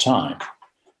notes at the time.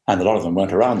 And a lot of them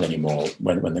weren't around anymore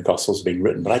when the Gospels were being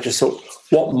written. But I just thought,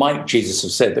 what might Jesus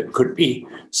have said that could be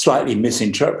slightly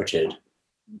misinterpreted,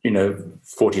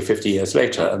 40, 50 years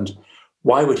later? And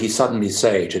why would he suddenly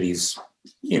say to these,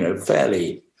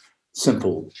 fairly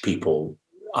simple people,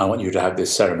 I want you to have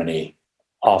this ceremony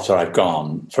after I've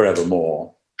gone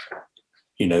forevermore?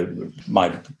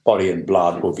 My body and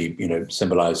blood will be,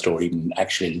 symbolized or even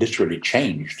actually literally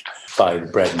changed by the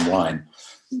bread and wine.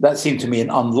 That seemed to me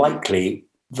an unlikely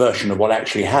version of what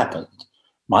actually happened.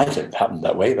 Might have happened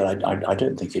that way, but I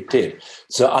don't think it did.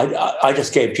 So I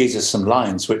just gave Jesus some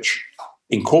lines which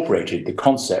incorporated the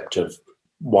concept of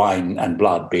wine and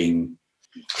blood being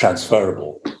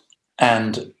transferable.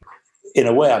 And in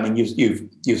a way, I mean,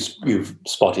 you've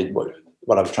spotted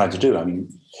what I was trying to do. I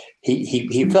mean,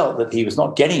 he felt that he was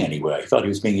not getting anywhere. He felt he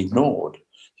was being ignored.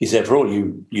 He said, for all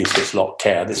you useless lot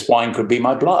care, this wine could be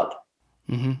my blood.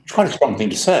 Mm-hmm. It's quite a strong thing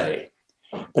to say,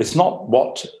 but it's not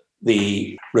what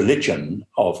the religion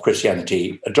of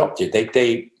Christianity adopted.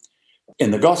 They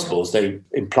in the Gospels, they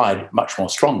implied much more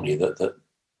strongly that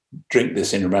drink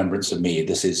this in remembrance of me.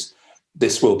 This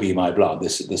will be my blood.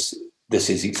 This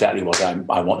is exactly what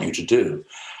I want you to do.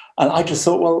 And I just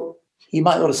thought, well, he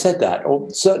might not have said that, or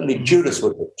certainly Judas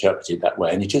would have interpreted it that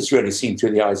way, and it just really seen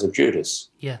through the eyes of Judas.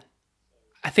 Yeah.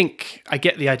 I think I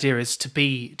get the idea is to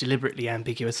be deliberately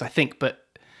ambiguous, but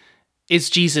is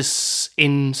Jesus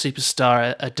in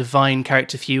Superstar a divine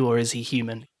character for you, or is he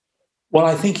human? Well,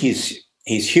 I think he's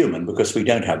human because we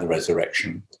don't have the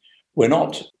resurrection. We're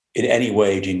not in any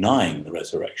way denying the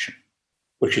resurrection,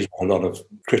 which is what a lot of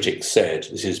critics said.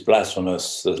 This is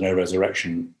blasphemous, there's no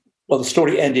resurrection. Well, the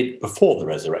story ended before the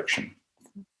resurrection.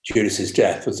 Judas's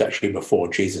death was actually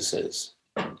before Jesus's,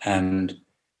 and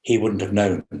he wouldn't have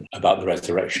known about the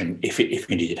resurrection if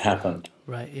indeed it happened.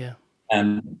 Right, yeah.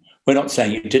 And we're not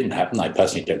saying it didn't happen. I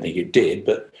personally don't think it did,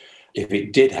 but if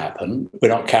it did happen, we're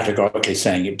not categorically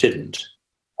saying it didn't.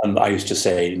 And I used to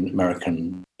say in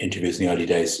American interviews in the early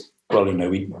days, well,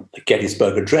 the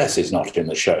Gettysburg Address is not in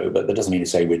the show, but that doesn't mean to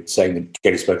say we're saying the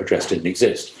Gettysburg Address didn't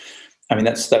exist. I mean,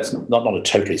 that's not a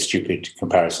totally stupid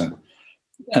comparison.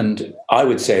 And I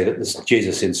would say that this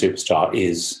Jesus in Superstar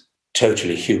is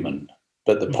totally human.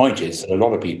 But the point is that a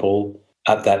lot of people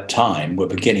at that time were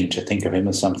beginning to think of him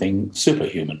as something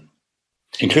superhuman,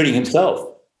 including himself.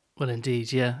 Well,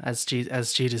 indeed, yeah, as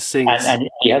Judas sings. And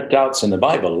he had doubts in the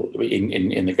Bible,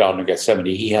 in the Garden of Gethsemane.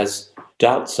 He has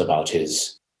doubts about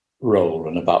his role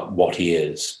and about what he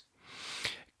is.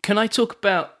 Can I talk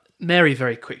about Mary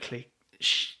very quickly?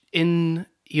 In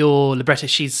your libretto,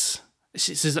 this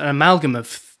is an amalgam of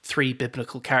three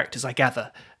biblical characters, I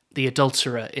gather. The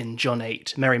adulterer in John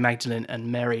 8, Mary Magdalene and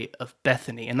Mary of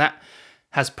Bethany. And that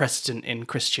has precedent in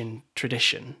Christian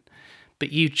tradition.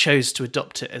 But you chose to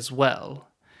adopt it as well.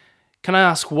 Can I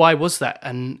ask, why was that?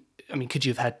 And, I mean, could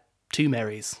you have had two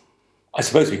Marys? I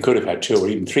suppose we could have had two or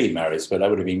even three Marys, but that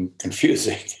would have been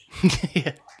confusing.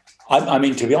 Yeah. I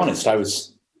mean, to be honest,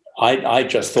 I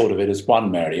just thought of it as one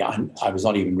Mary. I was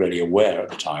not even really aware at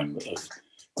the time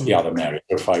of the other Mary.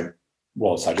 Or if I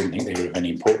was, I didn't think they were of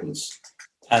any importance.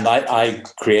 And I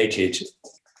created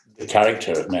the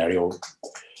character of Mary, or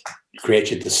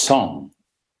created the song,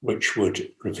 which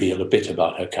would reveal a bit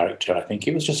about her character. I think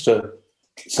it was just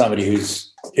somebody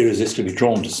who's irresistibly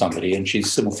drawn to somebody, and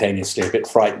she's simultaneously a bit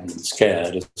frightened and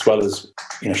scared, as well as,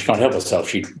 she can't help herself.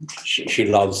 She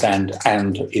loves and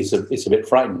is a bit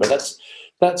frightened. But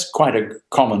that's quite a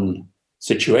common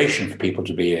situation for people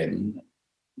to be in,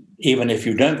 even if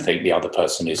you don't think the other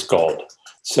person is God.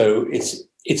 So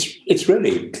it's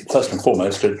really, first and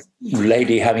foremost, a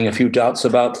lady having a few doubts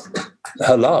about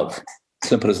her love.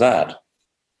 Simple as that.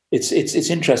 It's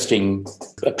interesting,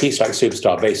 a piece like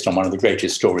Superstar, based on one of the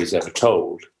greatest stories ever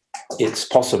told. It's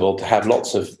possible to have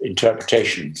lots of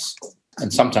interpretations.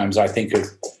 And sometimes I think of,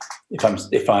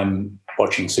 if I'm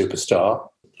watching Superstar,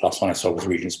 the last one I saw was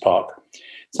Regent's Park,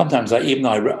 sometimes I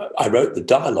wrote the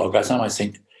dialogue, I sometimes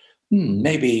think,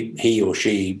 maybe he or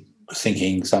she was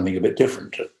thinking something a bit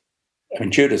different. I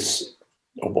mean, Judas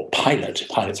or Pilate.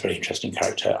 Pilate's a very interesting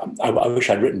character. I wish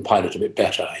I'd written Pilate a bit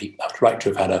better. I'd like to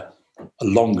have had a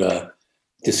longer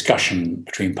discussion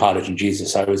between Pilate and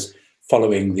Jesus. I was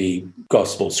following the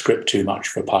gospel script too much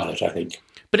for Pilate, I think.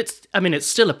 But it's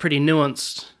still a pretty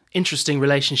nuanced, interesting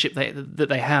relationship that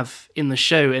they have in the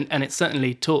show, and it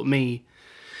certainly taught me.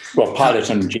 Well, Pilate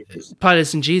and Jesus.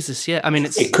 Pilate and Jesus, yeah.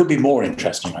 It could be more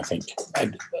interesting, I think.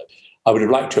 I would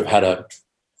have liked to have had a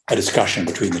discussion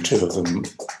between the two of them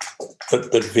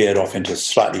that veered off into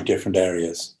slightly different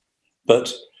areas.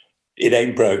 But it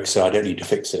ain't broke, so I don't need to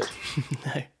fix it.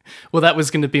 No. Well, that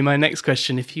was going to be my next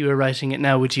question. If you were writing it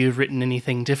now, would you have written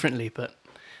anything differently? But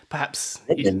perhaps...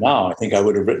 Now, I think I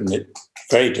would have written it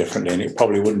very differently, and it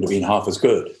probably wouldn't have been half as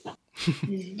good.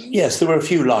 Yes, there were a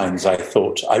few lines I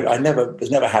thought. I was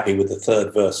never happy with the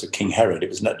third verse of King Herod. It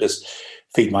was not just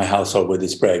feed my household with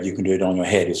this bread, you can do it on your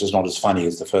head. It was not as funny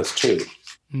as the first two.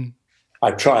 Mm.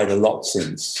 I've tried a lot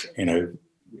since,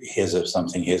 here's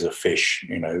a fish,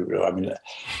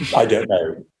 I don't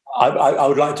know. I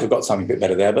would like to have got something a bit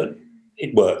better there, but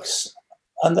it works.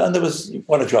 And there was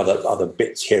one or two other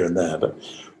bits here and there. But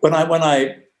when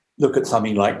I look at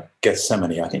something like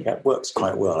Gethsemane, I think that works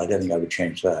quite well. I don't think I would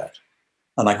change that.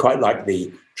 And I quite like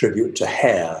the tribute to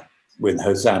Hare with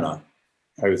Hosanna.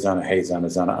 Hosanna, hey, Zanna,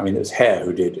 Zanna. I mean, it was Hare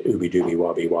who did Ooby Dooby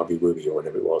Wobby Wobby Wooby or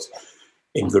whatever it was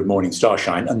in Good Morning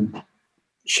Starshine, and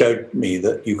showed me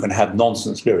that you can have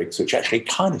nonsense lyrics which actually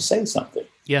kind of say something.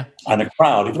 Yeah. And a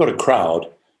crowd, if you've got a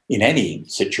crowd in any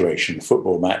situation,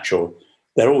 football match, or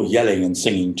they're all yelling and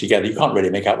singing together, you can't really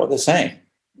make out what they're saying,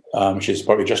 which is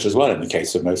probably just as well in the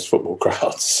case of most football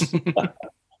crowds.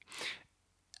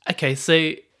 Okay,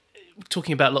 so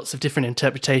talking about lots of different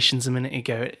interpretations a minute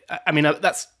ago, I mean,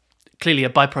 that's clearly a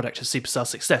byproduct of Superstar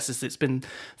success, is it's been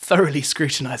thoroughly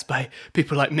scrutinized by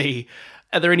people like me.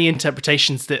 Are there any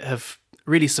interpretations that have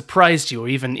really surprised you or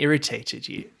even irritated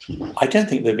you? I don't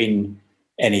think there have been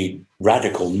any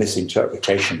radical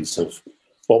misinterpretations of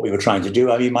what we were trying to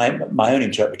do. I mean, my own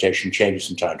interpretation changes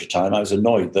from time to time. I was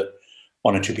annoyed that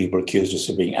one or two people accused us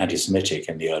of being anti-Semitic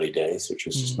in the early days, which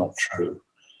was just not true.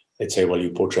 They'd say, well,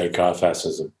 you portray Caiaphas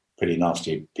as a pretty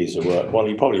nasty piece of work. Well,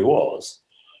 he probably was.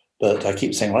 But I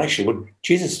keep saying, well, actually,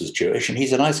 Jesus was Jewish and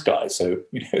he's a nice guy, so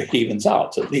it evens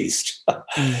out at least.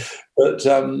 But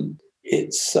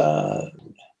it's, the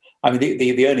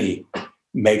only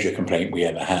major complaint we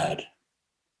ever had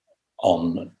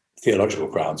on theological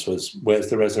grounds was,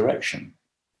 where's the resurrection?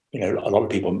 A lot of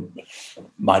people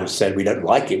might have said, we don't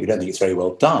like it, we don't think it's very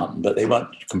well done, but they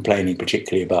weren't complaining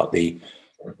particularly about the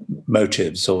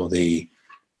motives or the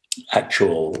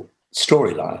actual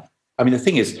storyline. I mean, the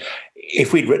thing is,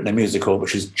 if we'd written a musical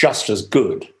which is just as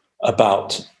good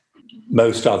about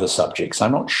most other subjects,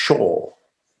 I'm not sure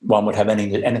one would have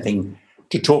anything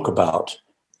to talk about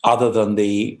other than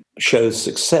the show's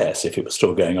success if it was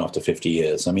still going after 50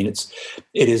 years. I mean, it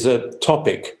is a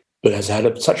topic that has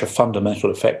had such a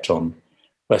fundamental effect on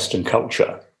Western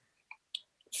culture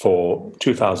for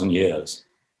 2,000 years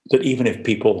that even if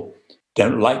people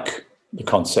don't like the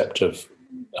concept of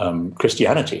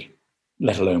Christianity,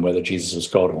 let alone whether Jesus was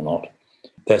God or not,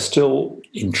 they're still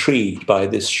intrigued by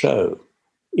this show,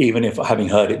 even if, having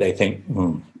heard it, they think,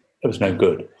 it was no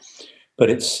good. But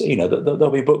it's, there'll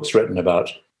be books written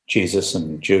about Jesus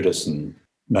and Judas and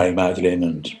Mary Magdalene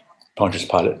and Pontius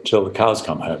Pilate until the cows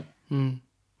come home. Mm.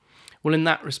 Well, in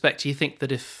that respect, do you think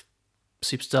that if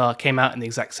Superstar came out in the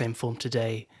exact same form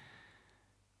today,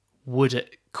 would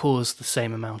it cause the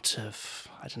same amount of,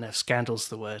 I don't know if scandal's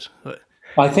the word, but...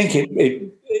 I think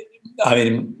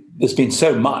there's been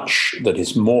so much that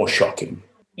is more shocking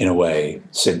in a way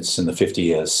in the 50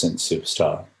 years since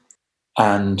Superstar.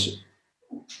 And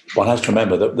one has to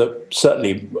remember that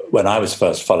certainly when I was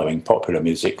first following popular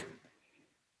music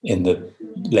in the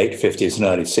late 50s and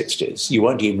early 60s, you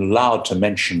weren't even allowed to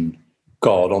mention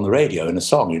God on the radio in a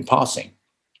song in passing.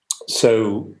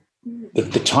 So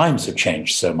the times have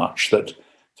changed so much that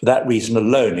for that reason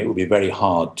alone, it would be very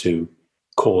hard to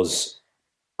cause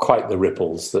quite the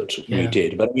ripples that we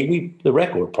did. But I mean, the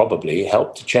record probably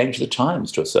helped to change the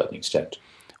times to a certain extent.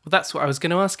 Well, that's what I was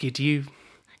going to ask you. Do you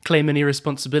claim any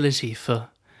responsibility for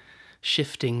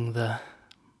shifting the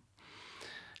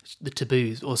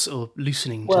taboos or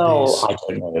loosening taboos? Well, I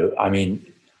don't know. I mean,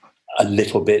 a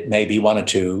little bit, maybe one or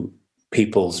two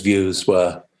people's views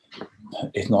were,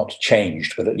 if not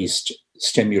changed, but at least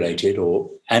stimulated or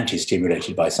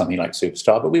anti-stimulated by something like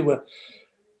Superstar. But we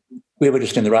were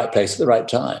just in the right place at the right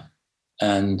time.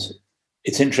 And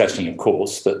it's interesting, of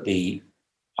course, that the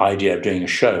idea of doing a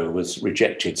show was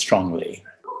rejected strongly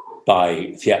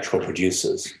by theatrical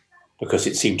producers because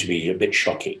it seemed to be a bit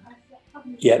shocking.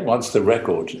 Yet once the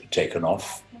record had taken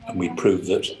off, And we proved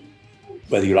that,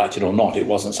 whether you liked it or not, it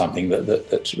wasn't something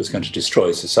that was going to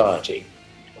destroy society.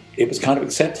 It was kind of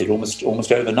accepted almost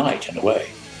overnight in a way.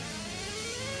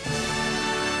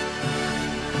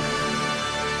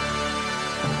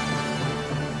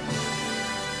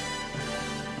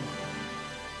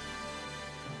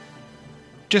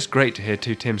 Just great to hear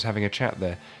two Tims having a chat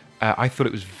there. I thought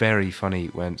it was very funny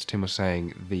when Tim was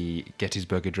saying the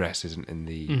Gettysburg Address isn't in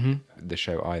the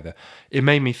show either. It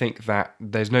made me think that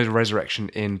there's no resurrection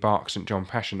in Bach's St. John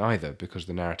Passion either, because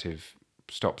the narrative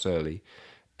stops early.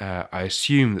 I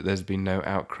assume that there's been no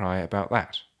outcry about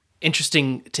that.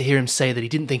 Interesting to hear him say that he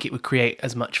didn't think it would create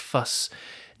as much fuss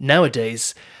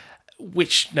nowadays,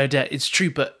 which no doubt is true,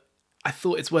 but I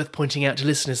thought it's worth pointing out to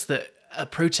listeners that a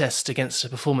protest against a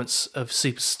performance of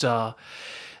Superstar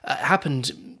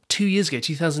happened 2 years ago,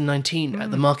 2019,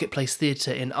 at the Marketplace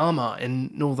Theatre in Armagh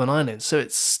in Northern Ireland. So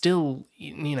it's still,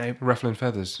 ruffling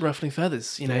feathers,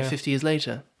 50 years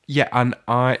later. Yeah, and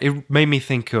it made me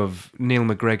think of Neil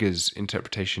McGregor's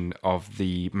interpretation of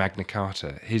the Magna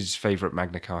Carta. His favourite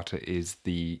Magna Carta is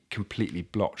the completely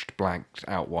blotched, blanked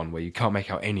out one where you can't make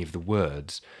out any of the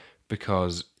words,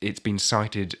 because it's been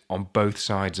cited on both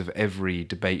sides of every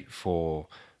debate for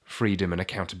freedom and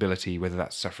accountability, whether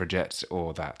that's suffragettes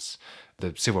or that's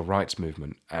the civil rights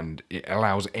movement, and it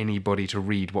allows anybody to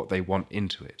read what they want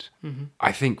into it. Mm-hmm.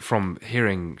 I think from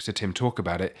hearing Sir Tim talk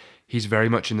about it, he's very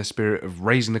much in the spirit of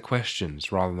raising the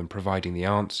questions rather than providing the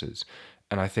answers.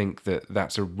 And I think that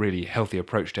that's a really healthy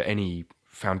approach to any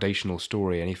foundational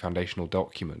story, any foundational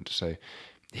document. So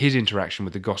his interaction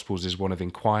with the Gospels is one of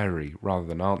inquiry rather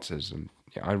than answers, and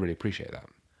yeah, I really appreciate that.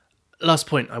 Last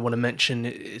point I want to mention,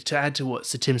 to add to what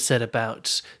Sir Tim said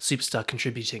about Superstar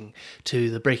contributing to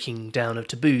the breaking down of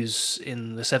taboos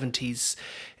in the 70s,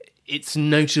 it's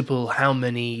notable how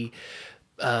many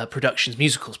productions,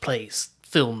 musicals, plays,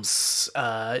 films,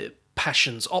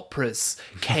 passions, operas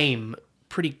came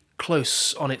pretty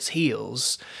close on its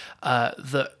heels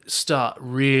that start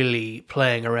really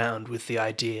playing around with the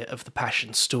idea of the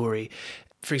passion story.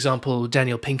 For example,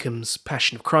 Daniel Pinkham's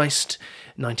Passion of Christ,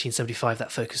 1975,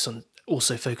 that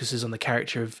also focuses on the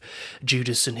character of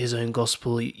Judas and his own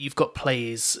gospel. You've got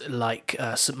plays like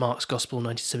St. Mark's Gospel,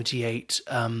 1978,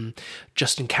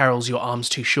 Justin Carroll's Your Arm's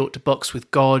Too Short to Box with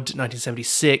God,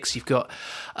 1976. You've got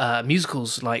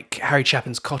musicals like Harry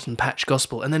Chapin's Cotton Patch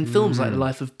Gospel, and then films like The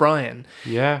Life of Brian.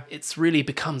 Yeah. It's really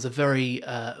becomes a very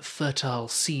fertile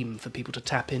seam for people to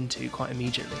tap into quite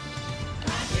immediately.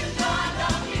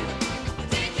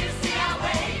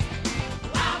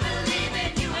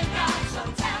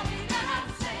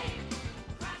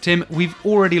 Tim, we've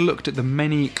already looked at the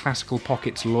many classical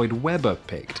pockets Lloyd Webber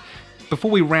picked.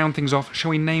 Before we round things off, shall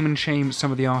we name and shame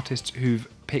some of the artists who've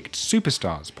picked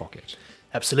Superstar's pocket?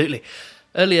 Absolutely.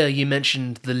 Earlier you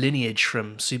mentioned the lineage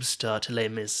from Superstar to Les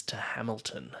Mis to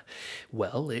Hamilton.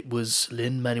 Well, it was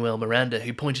Lin-Manuel Miranda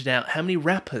who pointed out how many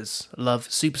rappers love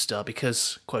Superstar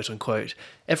because, quote-unquote,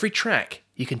 every track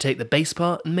you can take the bass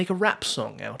part and make a rap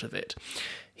song out of it.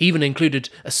 He even included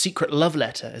a secret love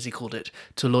letter, as he called it,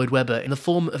 to Lloyd Webber in the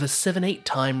form of a 7/8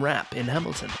 time rap in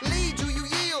Hamilton. Lee, do you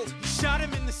yield? Shot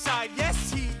him in the side,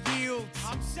 yes he yields.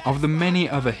 Of the many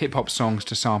other hip-hop songs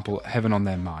to sample Heaven on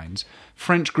Their Minds,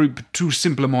 French group Tout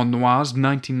Simplement Noirs'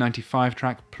 1995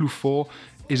 track Plus Fort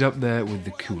is up there with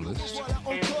the coolest.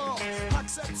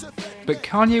 But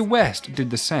Kanye West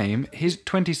did the same. His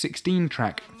 2016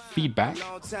 track Feedback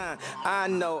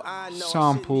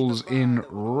samples in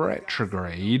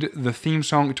Retrograde, the theme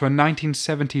song to a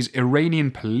 1970s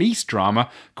Iranian police drama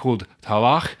called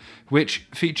Talakh, which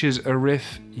features a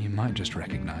riff you might just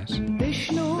recognise.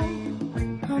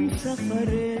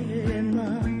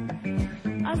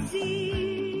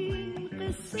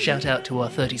 Shout out to our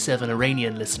 37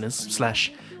 Iranian listeners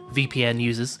 / VPN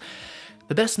users.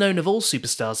 The best known of all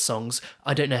Superstar's songs,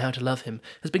 I Don't Know How to Love Him,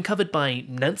 has been covered by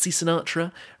Nancy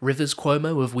Sinatra, Rivers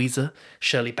Cuomo of Weezer,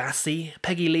 Shirley Bassey,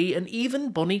 Peggy Lee, and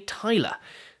even Bonnie Tyler.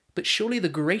 But surely the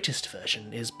greatest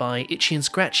version is by Itchy and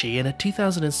Scratchy in a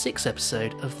 2006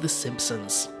 episode of The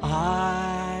Simpsons.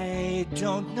 I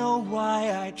don't know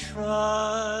why I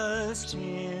trust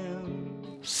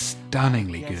him.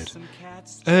 Stunningly good.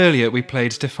 Earlier we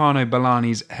played Stefano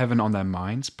Bellani's Heaven on Their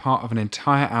Minds, part of an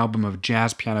entire album of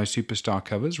jazz piano Superstar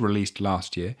covers released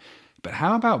last year. But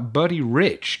how about Buddy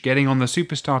Rich getting on the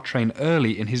Superstar train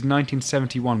early in his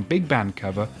 1971 big band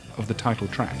cover of the title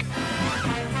track?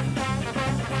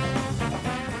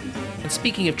 And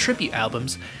speaking of tribute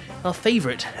albums, our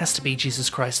favourite has to be Jesus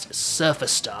Christ Surfer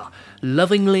Star,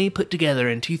 lovingly put together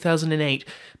in 2008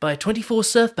 by 24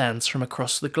 surf bands from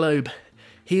across the globe.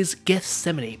 Here's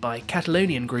Gethsemane by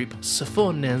Catalonian group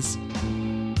Safornes.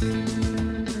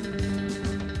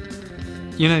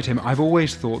 You know, Tim, I've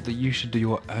always thought that you should do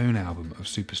your own album of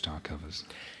Superstar covers.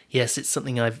 Yes, it's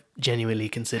something I've genuinely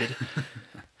considered.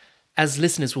 As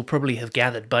listeners will probably have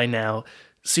gathered by now,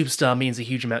 Superstar means a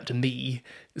huge amount to me,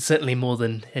 certainly more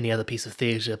than any other piece of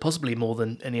theatre, possibly more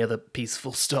than any other piece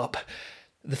full stop.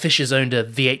 The Fishers owned a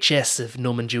VHS of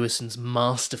Norman Jewison's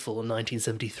masterful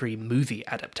 1973 movie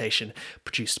adaptation,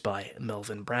 produced by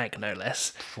Melvin Bragg, no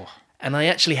less. And I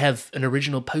actually have an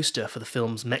original poster for the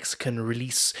film's Mexican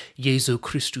release, Jesu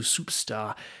Christu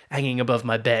Superstar, hanging above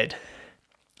my bed.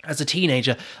 As a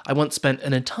teenager, I once spent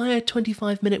an entire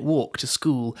 25-minute walk to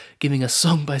school giving a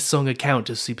song-by-song account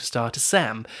of Superstar to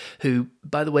Sam, who,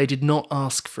 by the way, did not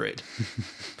ask for it.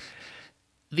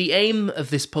 The aim of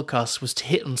this podcast was to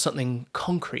hit on something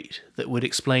concrete that would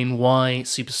explain why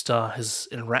Superstar has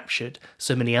enraptured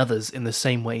so many others in the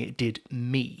same way it did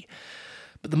me.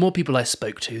 But the more people I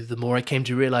spoke to, the more I came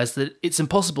to realise that it's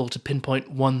impossible to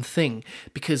pinpoint one thing,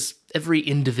 because every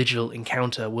individual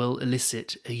encounter will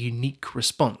elicit a unique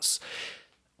response.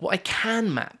 What I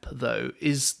can map, though,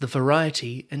 is the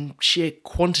variety and sheer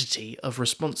quantity of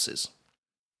responses.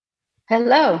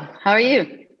 Hello, how are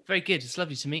you? Very good. It's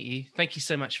lovely to meet you. Thank you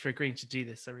so much for agreeing to do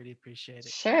this. I really appreciate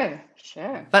it. Sure.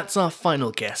 That's our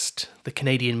final guest, the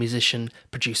Canadian musician,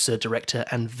 producer, director,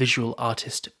 and visual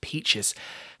artist Peaches.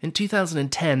 In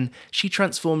 2010, she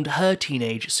transformed her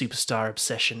teenage superstar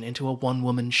obsession into a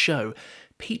one-woman show,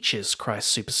 Peaches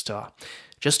Christ Superstar.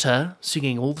 Just her,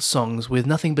 singing all the songs with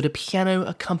nothing but a piano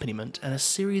accompaniment and a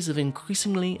series of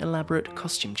increasingly elaborate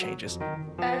costume changes.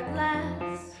 At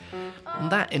last.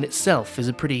 And that in itself is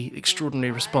a pretty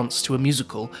extraordinary response to a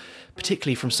musical,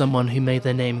 particularly from someone who made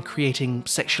their name creating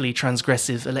sexually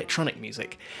transgressive electronic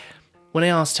music. When I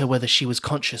asked her whether she was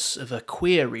conscious of a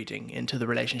queer reading into the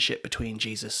relationship between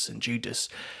Jesus and Judas,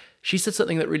 she said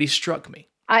something that really struck me.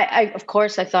 I of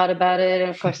course, I thought about it.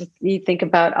 Of course, you think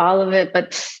about all of it,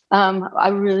 but I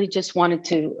really just wanted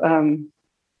to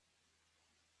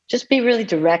just be really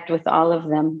direct with all of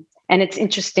them. And it's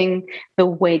interesting the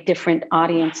way different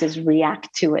audiences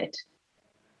react to it.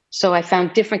 So I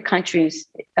found different countries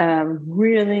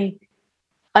really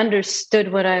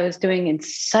understood what I was doing in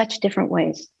such different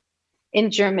ways.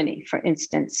 In Germany, for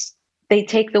instance, they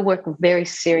take the work very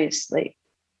seriously.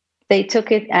 They took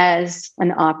it as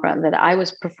an opera, that I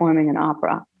was performing an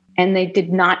opera, and they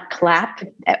did not clap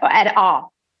at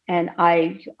all. And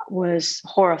I was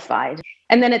horrified.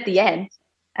 And then at the end,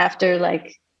 after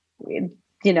an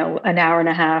hour and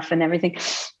a half and everything,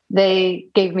 they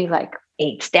gave me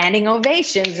 8 standing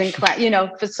ovations and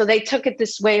so they took it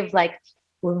this way of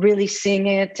we're really seeing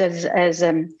it as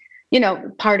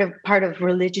part of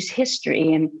religious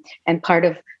history and part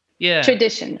of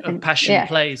tradition and passion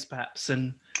plays, perhaps.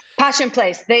 And passion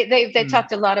plays. They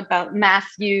talked a lot about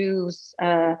Matthew's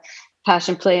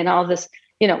passion play and all this,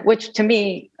 which to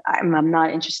me I'm not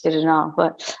interested in all.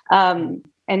 But and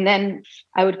then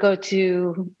I would go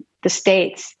to the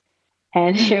States,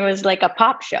 and it was like a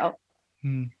pop show.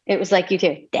 It was like you'd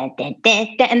hear dun, dun,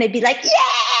 dun, dun, and they'd be like,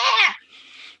 "Yeah,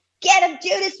 get him,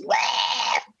 Judas! Wah!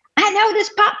 I know this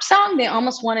pop song." They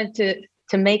almost wanted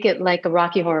to make it like a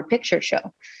Rocky Horror Picture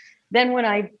Show. Then when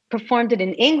I performed it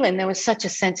in England, there was such a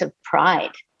sense of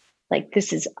pride. Like, we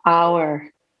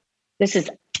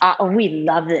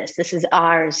love this. This is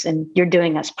ours, and you're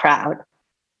doing us proud.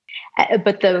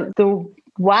 But the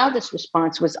wildest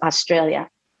response was Australia,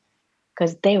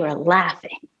 because they were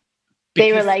laughing.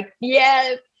 They were like,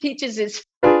 "Yeah, Peaches is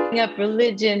f***ing up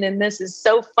religion, and this is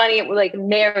so funny." It was like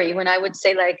Mary, when I would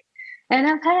say "And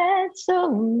I've had so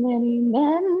many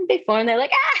men before," and they're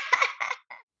like, "Ah!"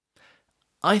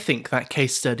 I think that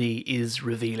case study is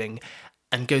revealing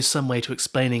and goes some way to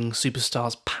explaining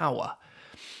Superstar's power.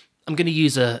 I'm going to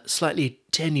use a slightly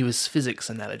tenuous physics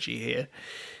analogy here.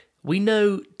 We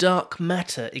know dark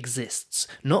matter exists,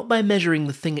 not by measuring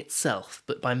the thing itself,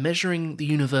 but by measuring the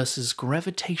universe's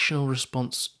gravitational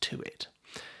response to it.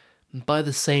 And by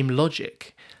the same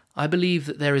logic, I believe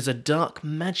that there is a dark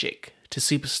magic to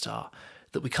Superstar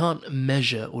that we can't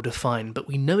measure or define, but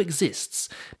we know exists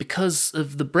because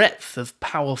of the breadth of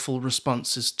powerful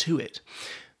responses to it.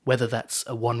 Whether that's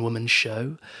a one-woman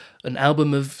show, an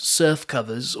album of surf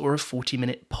covers, or a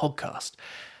 40-minute podcast.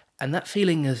 And that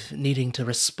feeling of needing to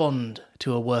respond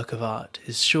to a work of art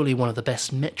is surely one of the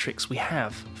best metrics we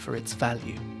have for its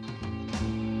value.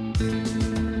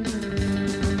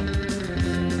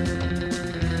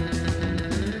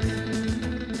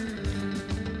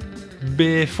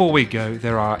 Before we go,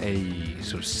 there are a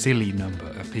sort of silly number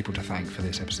of people to thank for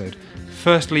this episode.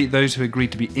 Firstly, those who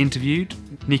agreed to be interviewed: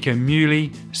 Nico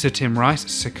Muley, Sir Tim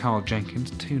Rice, Sir Carl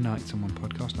Jenkins, 2 nights on one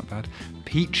podcast, not bad.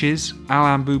 Peaches,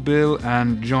 Alain Boubil,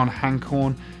 and John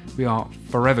Hancorn. We We are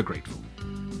forever grateful.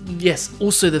 Yes,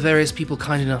 also the various people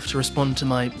kind enough to respond to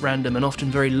my random and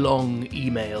often very long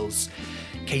emails.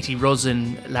 Katie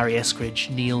Rosin, Larry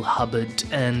Eskridge, Neil Hubbard,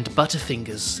 and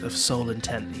Butterfingers of Soul and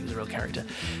Tent. He was a real character.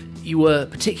 You were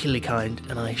particularly kind,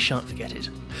 and I shan't forget it.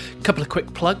 Couple of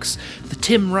quick plugs. The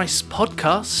Tim Rice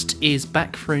podcast is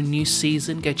back for a new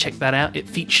season. Go check that out. It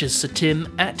features Sir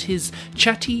Tim at his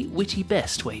chatty, witty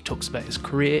best, where he talks about his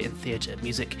career in theatre and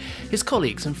music, his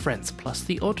colleagues and friends, plus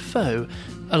the odd foe,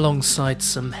 alongside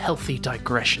some healthy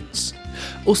digressions.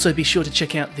 Also, be sure to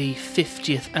check out the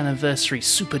 50th anniversary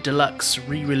Super Deluxe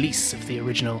re-release of the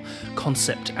original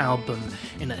concept album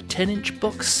in a 10-inch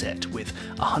box set with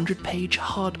a 100-page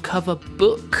hardcover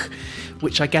book,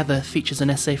 which I gather features an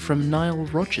essay from Nile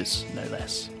Rodgers, no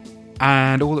less.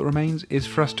 And all that remains is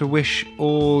for us to wish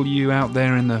all you out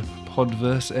there in the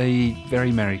podverse a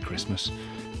very Merry Christmas,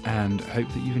 and hope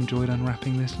that you've enjoyed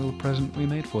unwrapping this little present we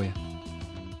made for you.